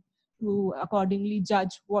happening and to accordingly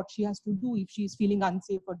judge what she has to do if she is feeling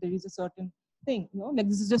unsafe or there is a certain thing, you know, like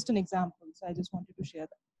this is just an example. So I just wanted to share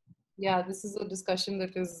that. Yeah, this is a discussion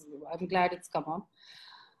that is, I'm glad it's come up.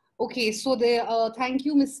 Okay, so thank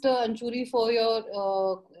you, Mr. Anchuri, for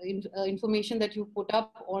your information that you put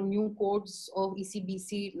up on new codes of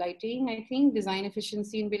ECBC lighting, I think, design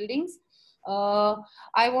efficiency in buildings.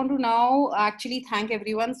 I want to now actually thank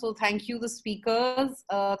everyone. So thank you, the speakers.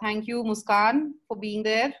 Thank you, Muskan, for being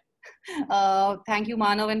there. Thank you,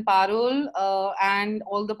 Manav and Parul, and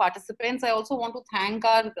all the participants. I also want to thank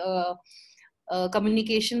our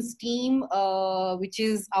communications team, which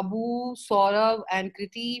is Abu, Saurav, and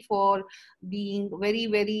Kriti, for being very,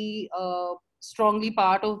 very strongly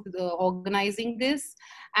part of organizing this,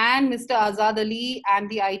 and Mr. Azad Ali and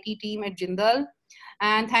the IT team at Jindal.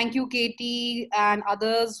 And thank you, Katie, and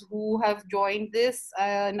others who have joined this.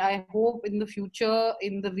 And I hope in the future,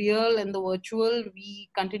 in the real and the virtual, we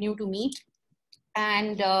continue to meet.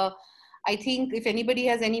 And I think if anybody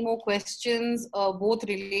has any more questions, both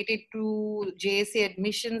related to JSA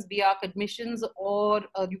admissions, BARC admissions, or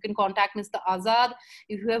you can contact Mr. Azad.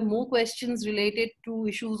 If you have more questions related to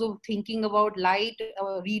issues of thinking about light,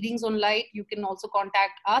 readings on light, you can also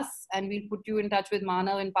contact us, and we'll put you in touch with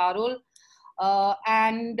Manav and Parul.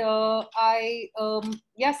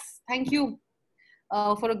 Yes, thank you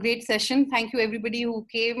for a great session. Thank you everybody who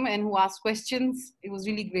came and who asked questions. It was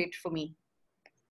really great for me.